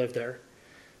it when we lived there.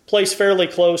 Place fairly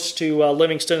close to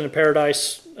Livingston and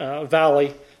Paradise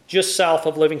Valley, just south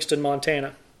of Livingston,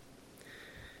 Montana.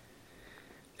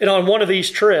 And on one of these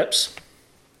trips,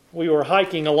 we were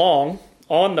hiking along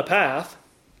on the path,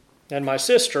 and my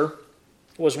sister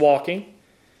was walking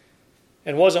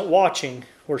and wasn't watching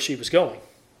where she was going.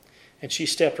 And she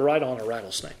stepped right on a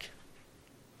rattlesnake.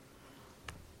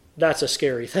 That's a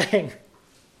scary thing,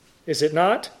 is it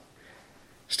not?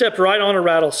 Stepped right on a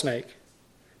rattlesnake.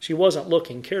 She wasn't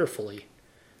looking carefully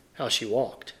how she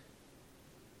walked.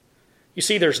 You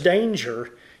see, there's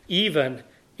danger even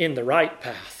in the right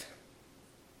path.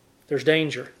 There's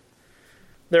danger.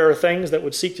 There are things that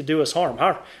would seek to do us harm.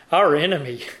 Our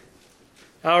enemy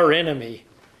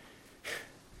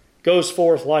goes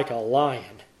forth like a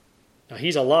lion. Now,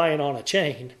 he's a lion on a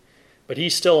chain, but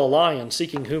he's still a lion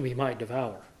seeking whom he might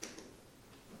devour.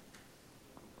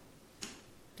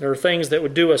 There are things that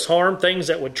would do us harm, things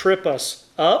that would trip us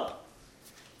up,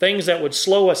 things that would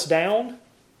slow us down.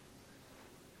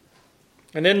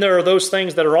 And then there are those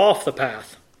things that are off the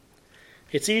path.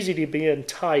 It's easy to be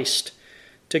enticed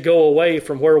to go away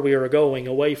from where we are going,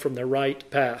 away from the right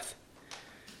path.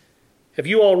 Have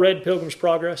you all read Pilgrim's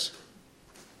Progress?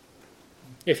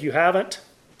 If you haven't,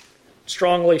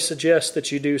 strongly suggest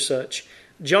that you do such.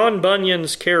 John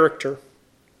Bunyan's character,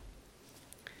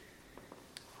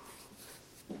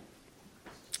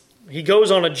 he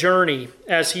goes on a journey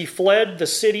as he fled the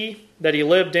city that he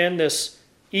lived in, this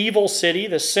evil city,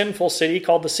 this sinful city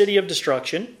called the City of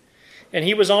Destruction. And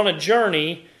he was on a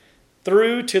journey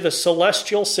through to the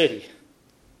celestial city,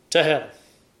 to heaven.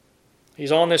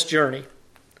 He's on this journey.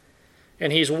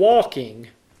 And he's walking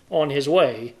on his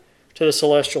way to the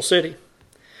celestial city.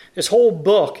 This whole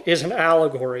book is an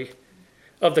allegory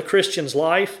of the Christian's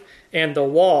life and the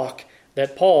walk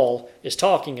that Paul is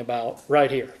talking about right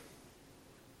here.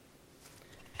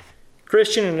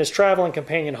 Christian and his traveling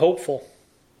companion, Hopeful,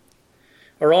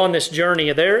 are on this journey,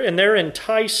 and they're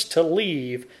enticed to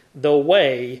leave the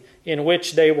way in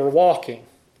which they were walking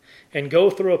and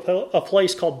go through a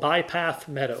place called Bypath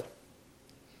Meadow.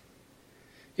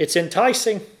 It's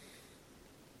enticing.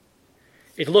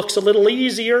 It looks a little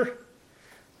easier.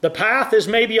 The path is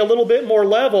maybe a little bit more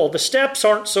level. The steps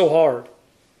aren't so hard.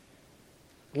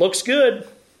 Looks good.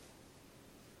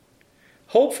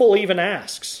 Hopeful even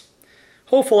asks.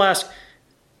 Hopeful asks,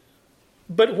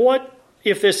 but what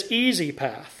if this easy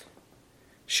path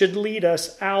should lead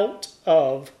us out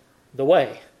of the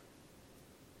way?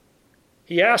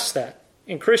 He asks that.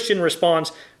 And Christian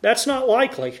responds, that's not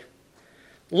likely.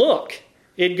 Look,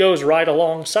 it goes right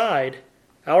alongside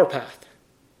our path.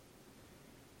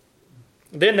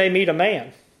 Then they meet a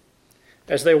man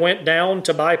as they went down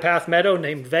to Bypath Meadow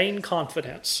named Vain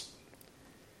Confidence,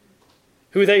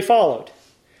 who they followed.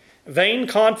 Vain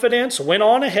Confidence went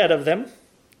on ahead of them,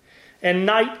 and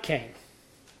night came.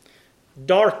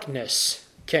 Darkness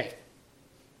came.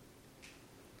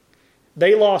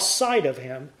 They lost sight of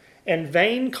him, and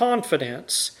Vain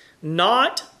Confidence,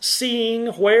 not seeing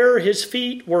where his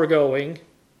feet were going,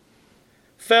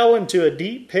 fell into a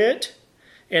deep pit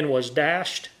and was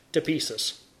dashed to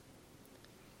pieces.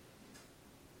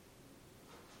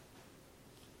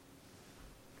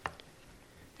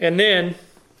 And then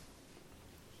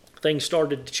things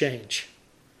started to change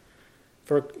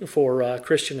for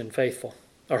Christian and faithful,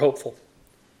 or Hopeful.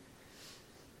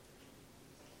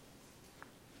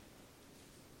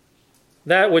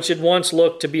 That which had once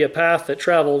looked to be a path that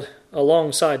traveled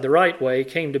alongside the right way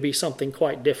came to be something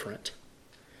quite different.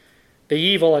 The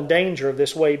evil and danger of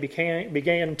this way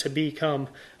began to become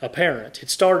apparent. It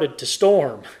started to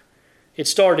storm. It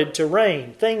started to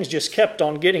rain. Things just kept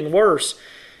on getting worse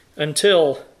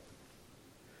until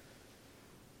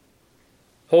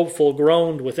Hopeful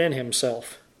groaned within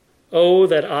himself, "Oh,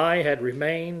 that I had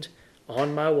remained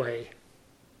on my way."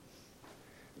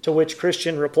 To which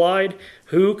Christian replied,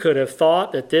 "Who could have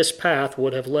thought that this path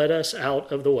would have led us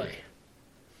out of the way?"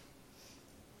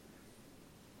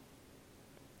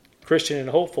 Christian and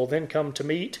Hopeful then come to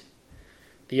meet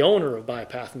the owner of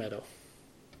Bypath Meadow,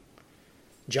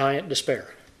 Giant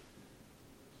Despair.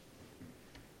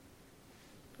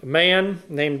 A man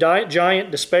named Giant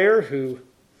Despair who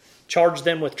charged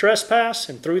them with trespass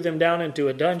and threw them down into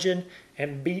a dungeon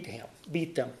and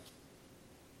beat them.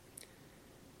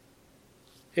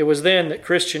 It was then that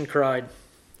Christian cried,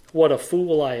 "What a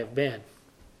fool I have been,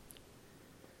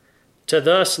 to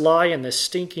thus lie in this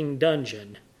stinking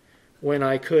dungeon when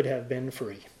I could have been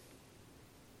free."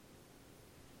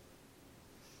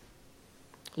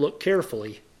 Look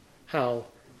carefully how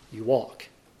you walk.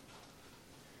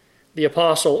 The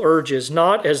apostle urges,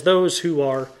 not as those who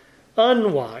are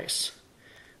unwise,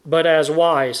 but as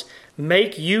wise.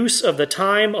 Make use of the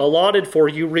time allotted for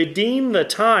you. Redeem the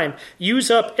time.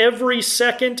 Use up every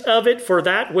second of it for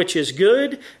that which is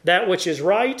good, that which is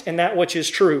right, and that which is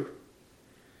true.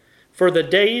 For the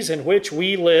days in which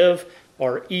we live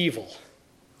are evil.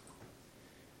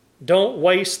 Don't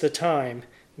waste the time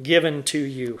given to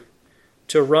you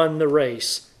to run the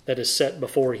race that is set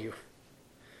before you.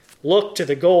 Look to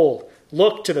the goal.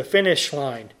 Look to the finish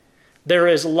line. There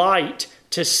is light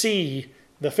to see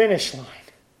the finish line.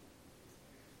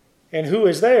 And who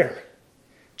is there?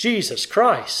 Jesus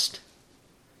Christ,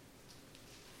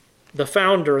 the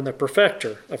founder and the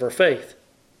perfecter of our faith.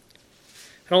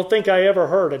 I don't think I ever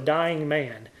heard a dying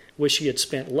man wish he had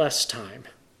spent less time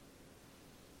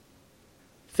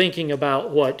thinking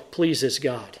about what pleases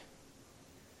God.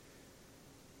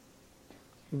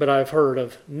 But I've heard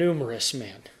of numerous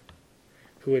men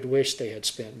who had wished they had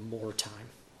spent more time.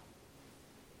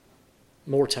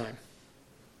 More time.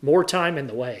 More time in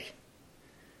the way.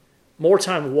 More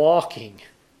time walking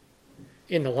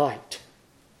in the light.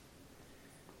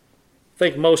 I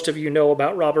think most of you know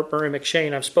about Robert Murray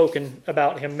M'Cheyne. I've spoken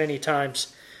about him many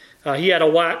times. He had a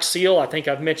wax seal. I think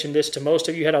I've mentioned this to most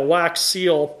of you. He had a wax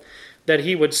seal that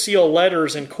he would seal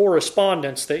letters and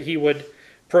correspondence that he would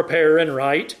prepare and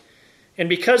write. And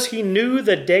because he knew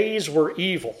the days were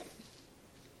evil,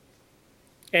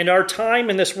 and our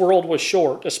time in this world was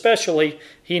short, especially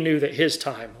he knew that his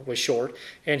time was short,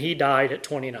 and he died at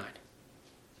 29.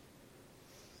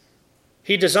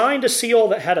 He designed a seal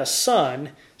that had a sun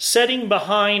setting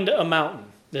behind a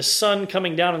mountain. This sun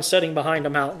coming down and setting behind a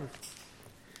mountain.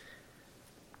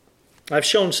 I've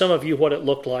shown some of you what it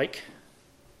looked like.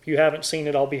 If you haven't seen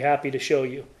it, I'll be happy to show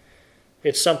you.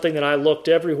 It's something that I looked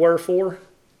everywhere for,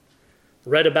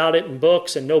 read about it in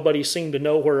books, and nobody seemed to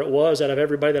know where it was out of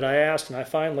everybody that I asked. And I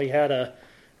finally had a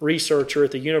researcher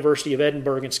at the University of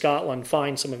Edinburgh in Scotland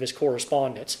find some of his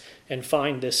correspondence and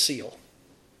find this seal.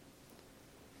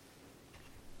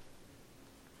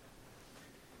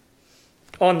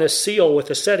 On this seal with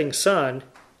the setting sun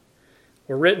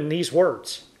were written these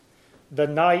words, "The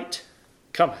night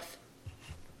cometh,"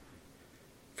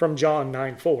 from John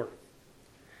 9:4.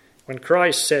 When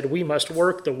Christ said, "We must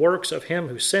work the works of him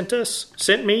who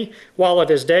sent me, while it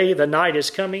is day, the night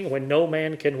is coming when no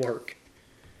man can work."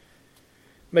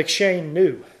 McCheyne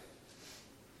knew.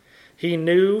 He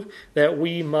knew that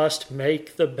we must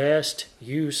make the best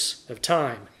use of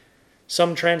time.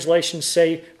 Some translations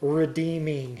say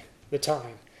redeeming the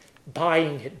time,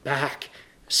 buying it back,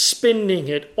 spending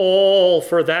it all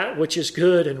for that which is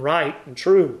good and right and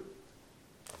true.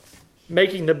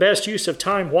 Making the best use of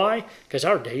time. Why? Because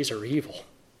our days are evil.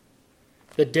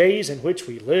 The days in which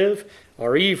we live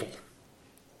are evil.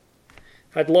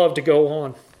 I'd love to go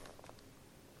on,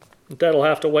 but that'll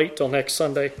have to wait till next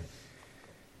Sunday.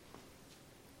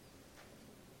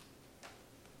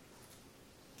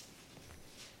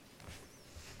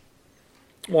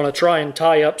 I want to try and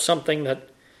tie up something that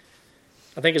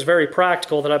I think is very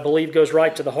practical, that I believe goes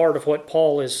right to the heart of what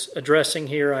Paul is addressing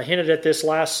here. I hinted at this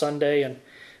last Sunday, and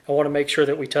I want to make sure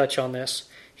that we touch on this.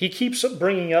 He keeps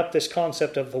bringing up this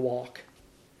concept of the walk.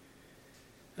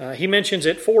 He mentions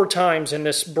it 4 times in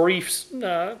this brief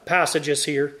passages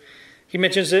here. He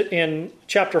mentions it in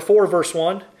chapter 4, verse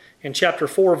 1, in chapter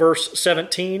 4, verse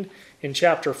 17, in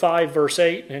chapter 5, verse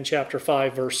 8, and in chapter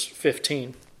 5, verse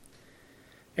 15.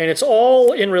 And it's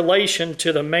all in relation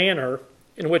to the manner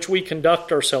in which we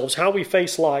conduct ourselves, how we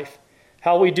face life,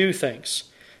 how we do things,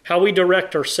 how we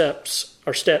direct our steps,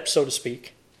 so to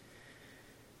speak.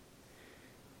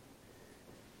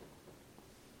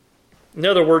 In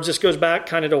other words, this goes back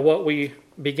kind of to what we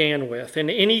began with. In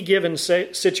any given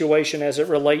situation as it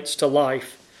relates to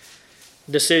life,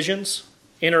 decisions,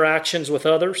 interactions with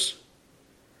others,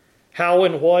 how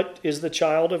and what is the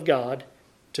child of God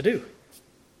to do?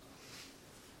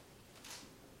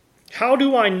 How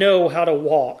do I know how to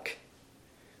walk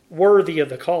worthy of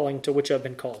the calling to which I've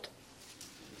been called?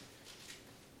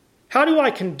 How do I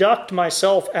conduct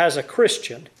myself as a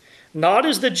Christian, not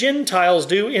as the Gentiles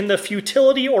do in the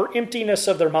futility or emptiness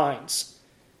of their minds?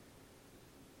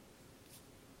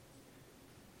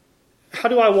 How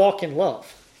do I walk in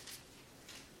love?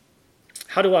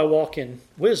 How do I walk in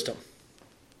wisdom?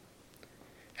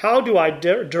 How do I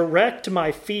direct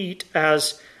my feet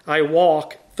as I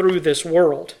walk through this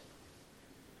world?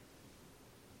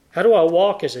 How do I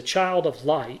walk as a child of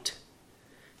light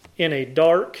in a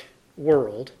dark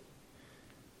world,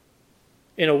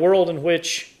 in a world in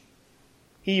which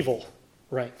evil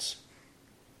reigns?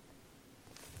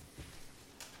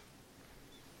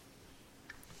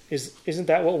 Isn't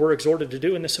that what we're exhorted to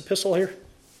do in this epistle here?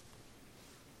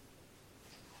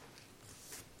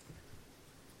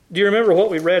 Do you remember what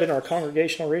we read in our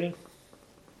congregational reading?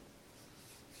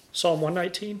 Psalm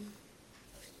 119.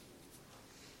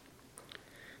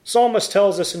 Psalmist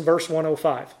tells us in verse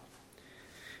 105,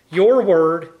 "Your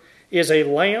word is a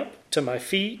lamp to my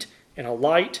feet and a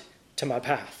light to my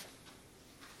path."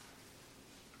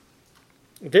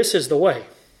 This is the way.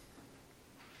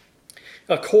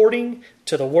 According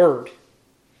to the word.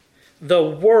 The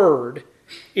word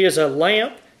is a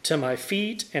lamp to my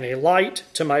feet and a light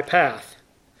to my path.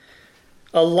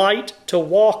 A light to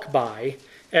walk by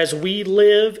as we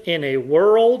live in a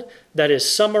world that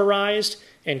is summarized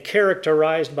and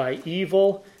characterized by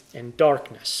evil and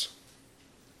darkness.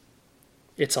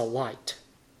 It's a light.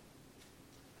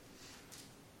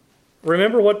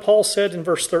 Remember what Paul said in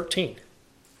verse 13.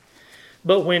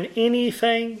 But when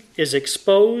anything is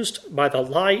exposed by the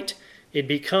light, it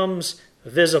becomes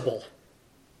visible.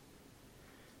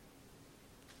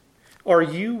 Are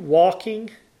you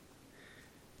walking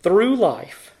through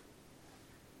life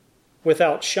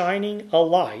without shining a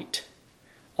light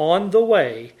on the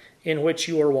way in which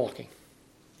you are walking?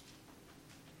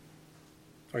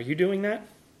 Are you doing that?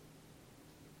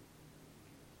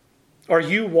 Are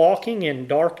you walking in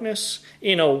darkness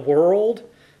in a world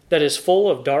that is full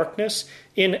of darkness,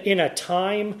 in a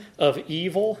time of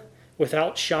evil,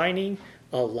 without shining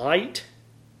a light,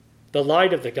 the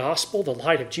light of the gospel, the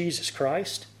light of Jesus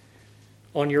Christ,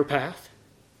 on your path?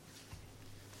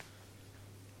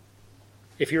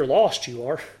 If you're lost, you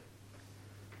are.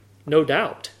 No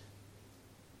doubt.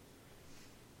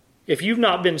 If you've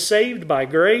not been saved by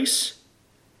grace,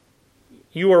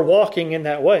 you are walking in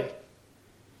that way.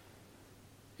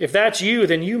 If that's you,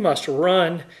 then you must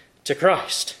run to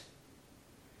Christ.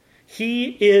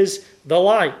 He is the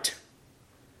light.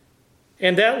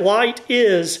 And that light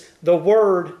is the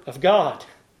Word of God.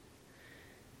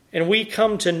 And we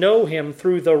come to know Him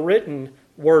through the written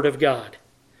Word of God.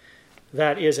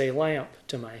 That is a lamp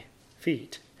to my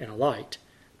feet and a light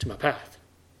to my path.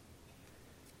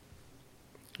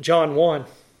 John 1.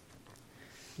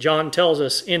 John tells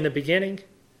us, in the beginning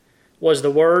was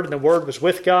the Word, and the Word was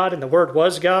with God, and the Word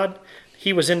was God.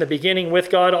 He was in the beginning with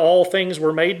God. All things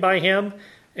were made by Him,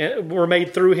 were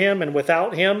made through Him, and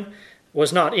without Him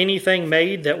was not anything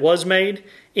made that was made.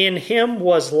 In Him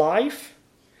was life,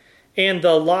 and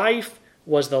the life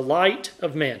was the light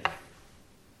of men.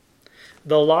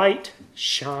 The light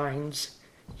shines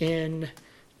in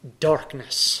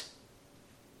darkness.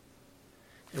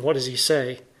 And what does he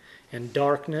say? And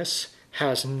darkness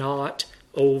has not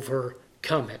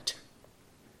overcome it.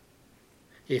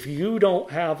 If you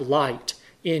don't have light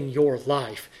in your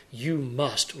life, you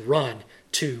must run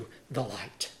to the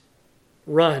light.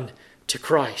 Run to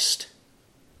Christ.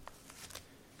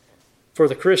 For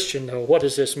the Christian, though, what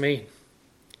does this mean?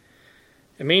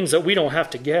 It means that we don't have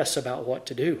to guess about what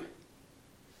to do.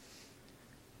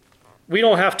 We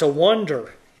don't have to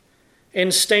wonder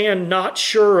and stand not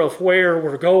sure of where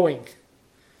we're going.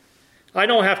 I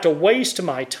don't have to waste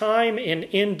my time in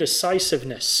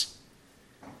indecisiveness.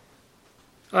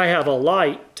 I have a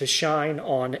light to shine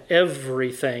on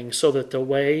everything so that the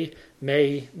way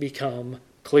may become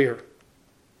clear.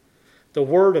 The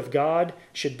Word of God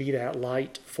should be that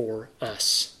light for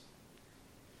us.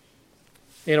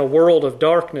 In a world of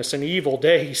darkness and evil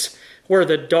days, where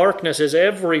the darkness is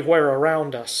everywhere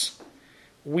around us,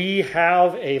 we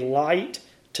have a light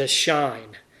to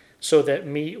shine so that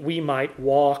we might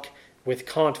walk with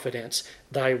confidence.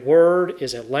 Thy word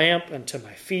is a lamp unto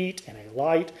my feet and a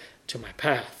light to my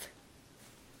path.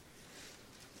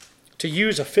 To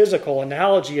use a physical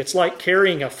analogy, it's like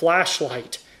carrying a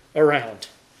flashlight around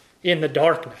in the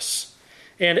darkness.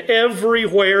 And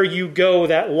everywhere you go,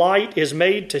 that light is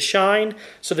made to shine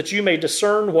so that you may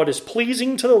discern what is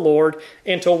pleasing to the Lord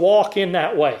and to walk in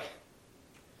that way.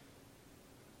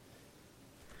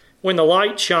 When the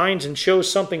light shines and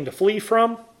shows something to flee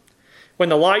from, when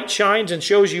the light shines and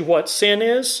shows you what sin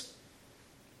is,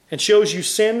 and shows you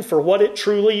sin for what it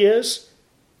truly is,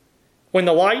 when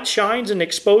the light shines and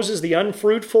exposes the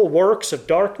unfruitful works of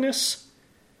darkness,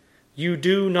 you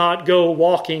do not go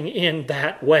walking in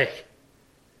that way.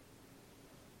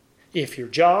 If your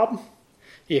job,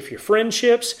 if your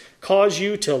friendships cause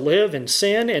you to live in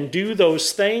sin and do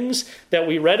those things that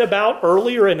we read about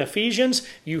earlier in Ephesians,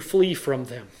 you flee from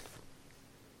them.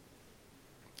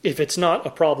 If it's not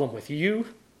a problem with you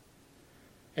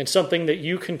and something that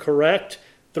you can correct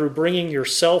through bringing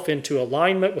yourself into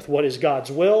alignment with what is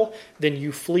God's will, then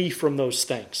you flee from those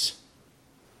things.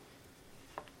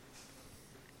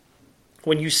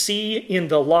 When you see in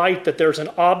the light that there's an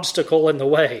obstacle in the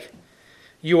way,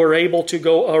 you are able to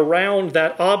go around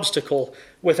that obstacle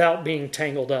without being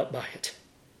tangled up by it.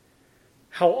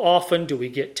 How often do we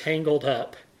get tangled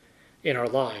up in our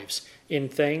lives in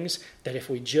things that if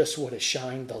we just would have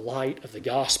shined the light of the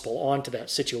gospel onto that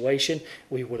situation,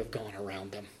 we would have gone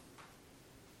around them.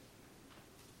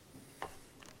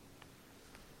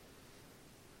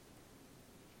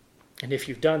 And if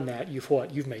you've done that,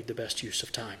 you've made the best use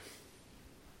of time.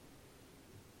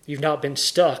 You've not been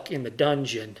stuck in the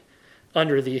dungeon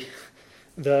under the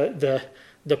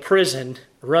prison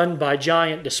run by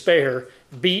giant despair,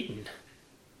 beaten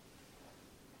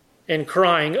and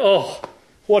crying, "Oh,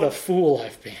 what a fool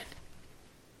I've been."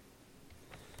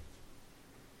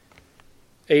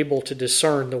 Able to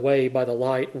discern the way by the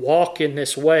light. Walk in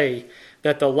this way,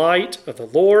 that the light of the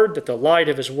Lord, that the light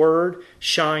of His Word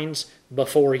shines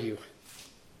before you.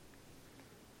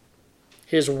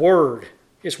 His Word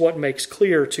is what makes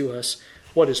clear to us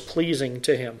what is pleasing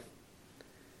to Him.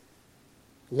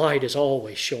 Light is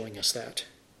always showing us that.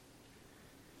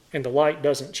 And the light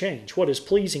doesn't change. What is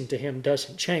pleasing to Him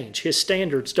doesn't change. His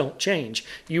standards don't change.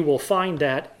 You will find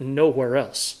that nowhere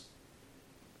else.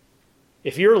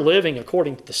 If you're living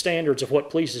according to the standards of what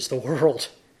pleases the world,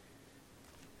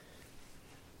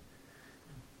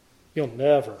 you'll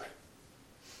never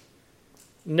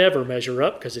measure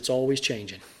up, because it's always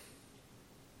changing.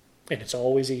 And it's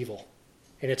always evil.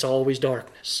 And it's always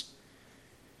darkness.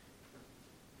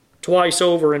 Twice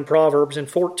over in Proverbs, in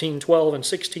 14:12 and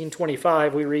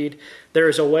 16:25, we read, "There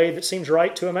is a way that seems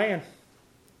right to a man,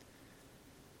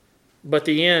 but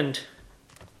the end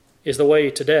is the way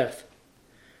to death."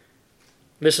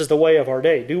 This is the way of our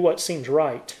day. Do what seems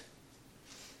right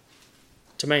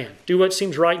to man. Do what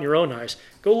seems right in your own eyes.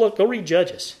 Go read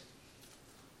Judges.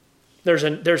 There's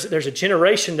a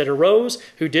generation that arose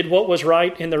who did what was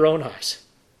right in their own eyes.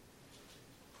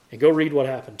 And go read what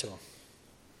happened to them.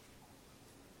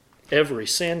 Every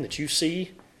sin that you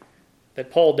see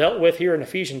that Paul dealt with here in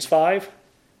Ephesians 5,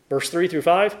 verse 3 through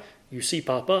 5, you see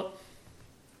pop up.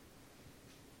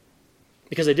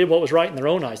 Because they did what was right in their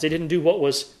own eyes. They didn't do what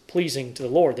was pleasing to the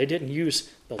Lord. They didn't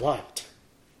use the light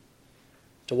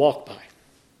to walk by.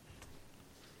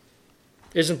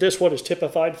 Isn't this what is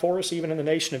typified for us even in the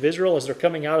nation of Israel as they're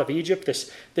coming out of Egypt?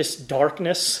 This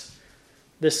darkness,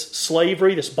 this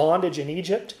slavery, this bondage in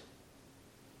Egypt.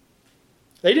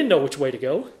 They didn't know which way to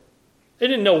go. They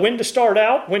didn't know when to start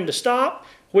out, when to stop,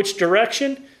 which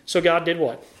direction. So God did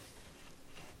what?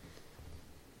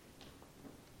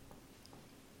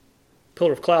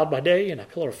 Pillar of cloud by day and a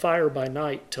pillar of fire by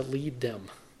night to lead them.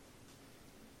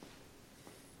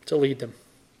 To lead them.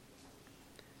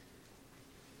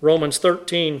 Romans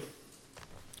 13,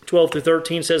 12 through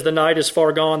 13 says, the night is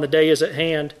far gone, the day is at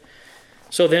hand.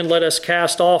 So then let us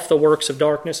cast off the works of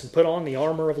darkness and put on the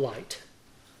armor of light.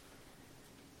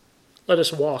 Let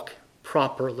us walk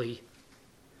properly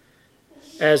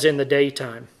as in the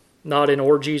daytime, not in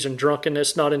orgies and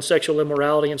drunkenness, not in sexual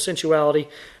immorality and sensuality,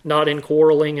 not in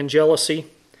quarreling and jealousy.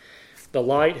 The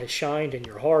light has shined in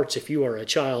your hearts if you are a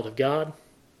child of God.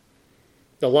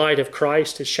 The light of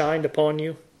Christ has shined upon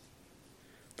you.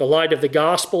 The light of the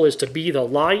gospel is to be the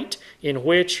light in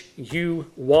which you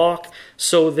walk.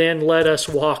 So then let us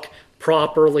walk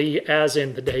properly as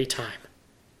in the daytime,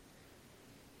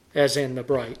 as in the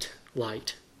bright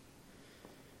light.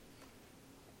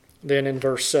 Then in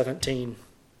verse 17,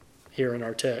 here in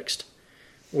our text,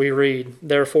 we read,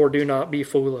 therefore do not be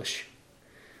foolish,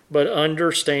 but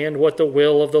understand what the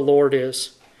will of the Lord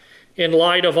is. In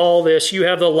light of all this, you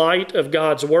have the light of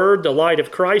God's word. The light of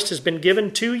Christ has been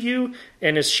given to you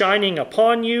and is shining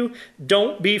upon you.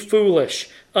 Don't be foolish.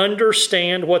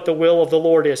 Understand what the will of the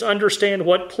Lord is. Understand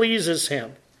what pleases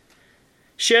him.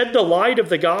 Shed the light of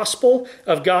the gospel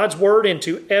of God's word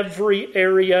into every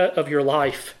area of your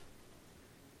life.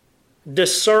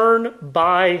 Discern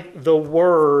by the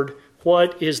word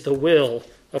what is the will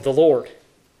of the Lord.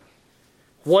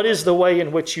 What is the way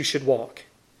in which you should walk?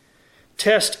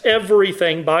 Test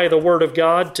everything by the word of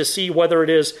God to see whether it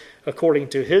is according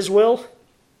to his will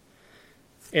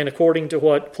and according to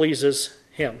what pleases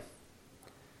him.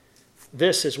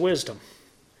 This is wisdom.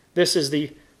 This is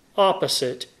the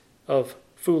opposite of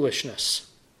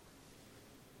foolishness.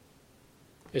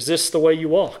 Is this the way you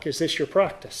walk? Is this your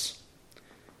practice?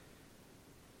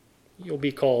 You'll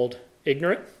be called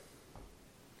ignorant,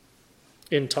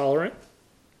 intolerant,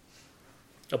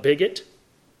 a bigot.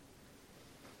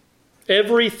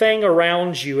 Everything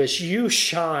around you, as you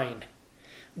shine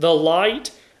the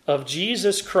light of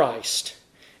Jesus Christ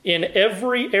in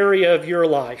every area of your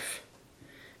life,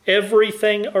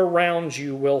 everything around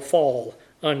you will fall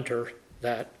under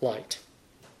that light.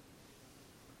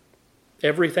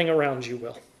 Everything around you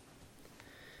will.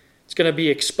 It's going to be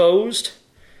exposed,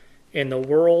 and the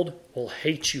world will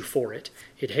hate you for it.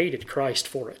 It hated Christ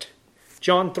for it.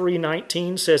 John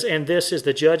 3:19 says, and this is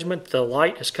the judgment, the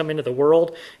light has come into the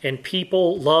world, and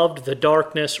people loved the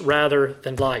darkness rather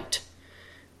than light,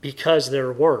 because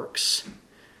their works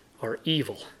are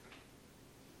evil.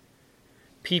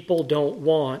 People don't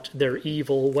want their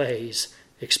evil ways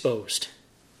exposed.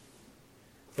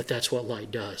 But that's what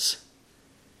light does.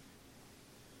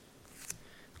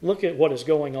 Look at what is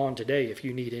going on today if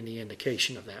you need any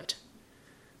indication of that.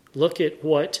 Look at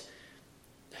what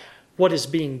is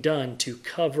being done to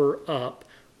cover up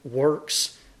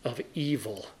works of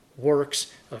evil,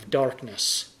 works of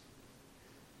darkness.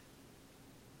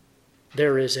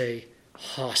 There is a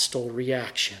hostile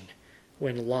reaction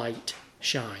when light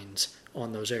shines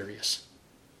on those areas.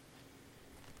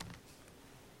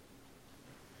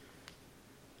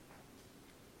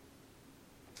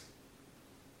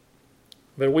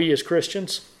 But we as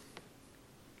Christians,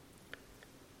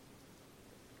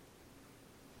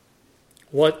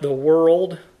 what the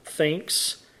world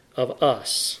thinks of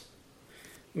us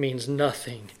means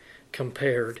nothing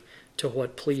compared to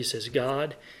what pleases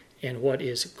God and what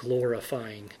is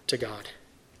glorifying to God.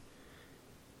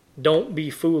 Don't be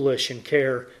foolish and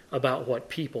care about what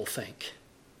people think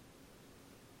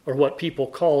or what people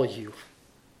call you.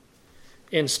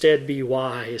 Instead, be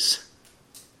wise,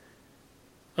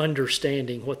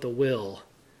 understanding what the will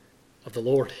of the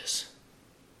Lord is.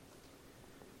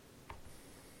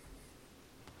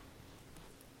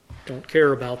 Don't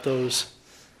care about the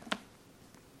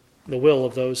will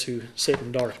of those who sit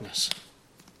in darkness.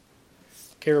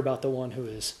 Care about the one who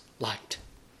is light.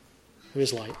 Who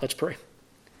is light. Let's pray.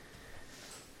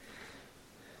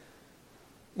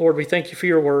 Lord, we thank you for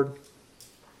your word.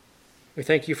 We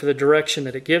thank you for the direction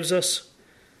that it gives us,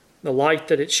 the light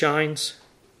that it shines.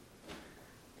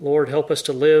 Lord, help us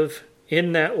to live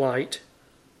in that light.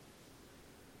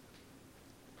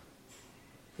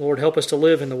 Lord, help us to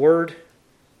live in the Word.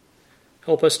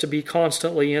 Help us to be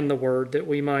constantly in the Word, that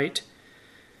we might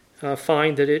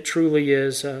find that it truly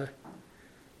is a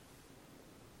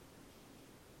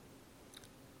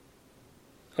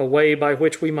way by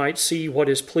which we might see what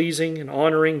is pleasing and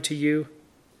honoring to you,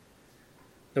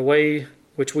 the way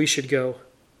which we should go.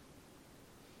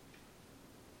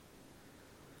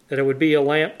 That it would be a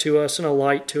lamp to us and a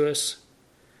light to us,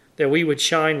 that we would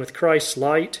shine with Christ's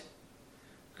light,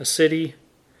 a city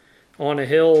on a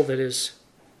hill that is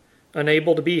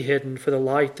unable to be hidden for the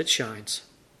light that shines.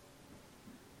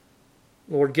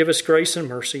 Lord, give us grace and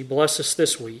mercy. Bless us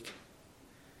this week.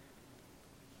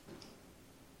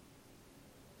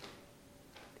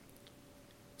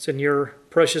 It's in your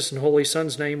precious and holy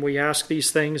Son's name we ask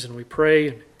these things, and we pray,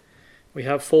 and we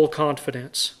have full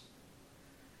confidence.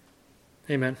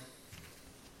 Amen.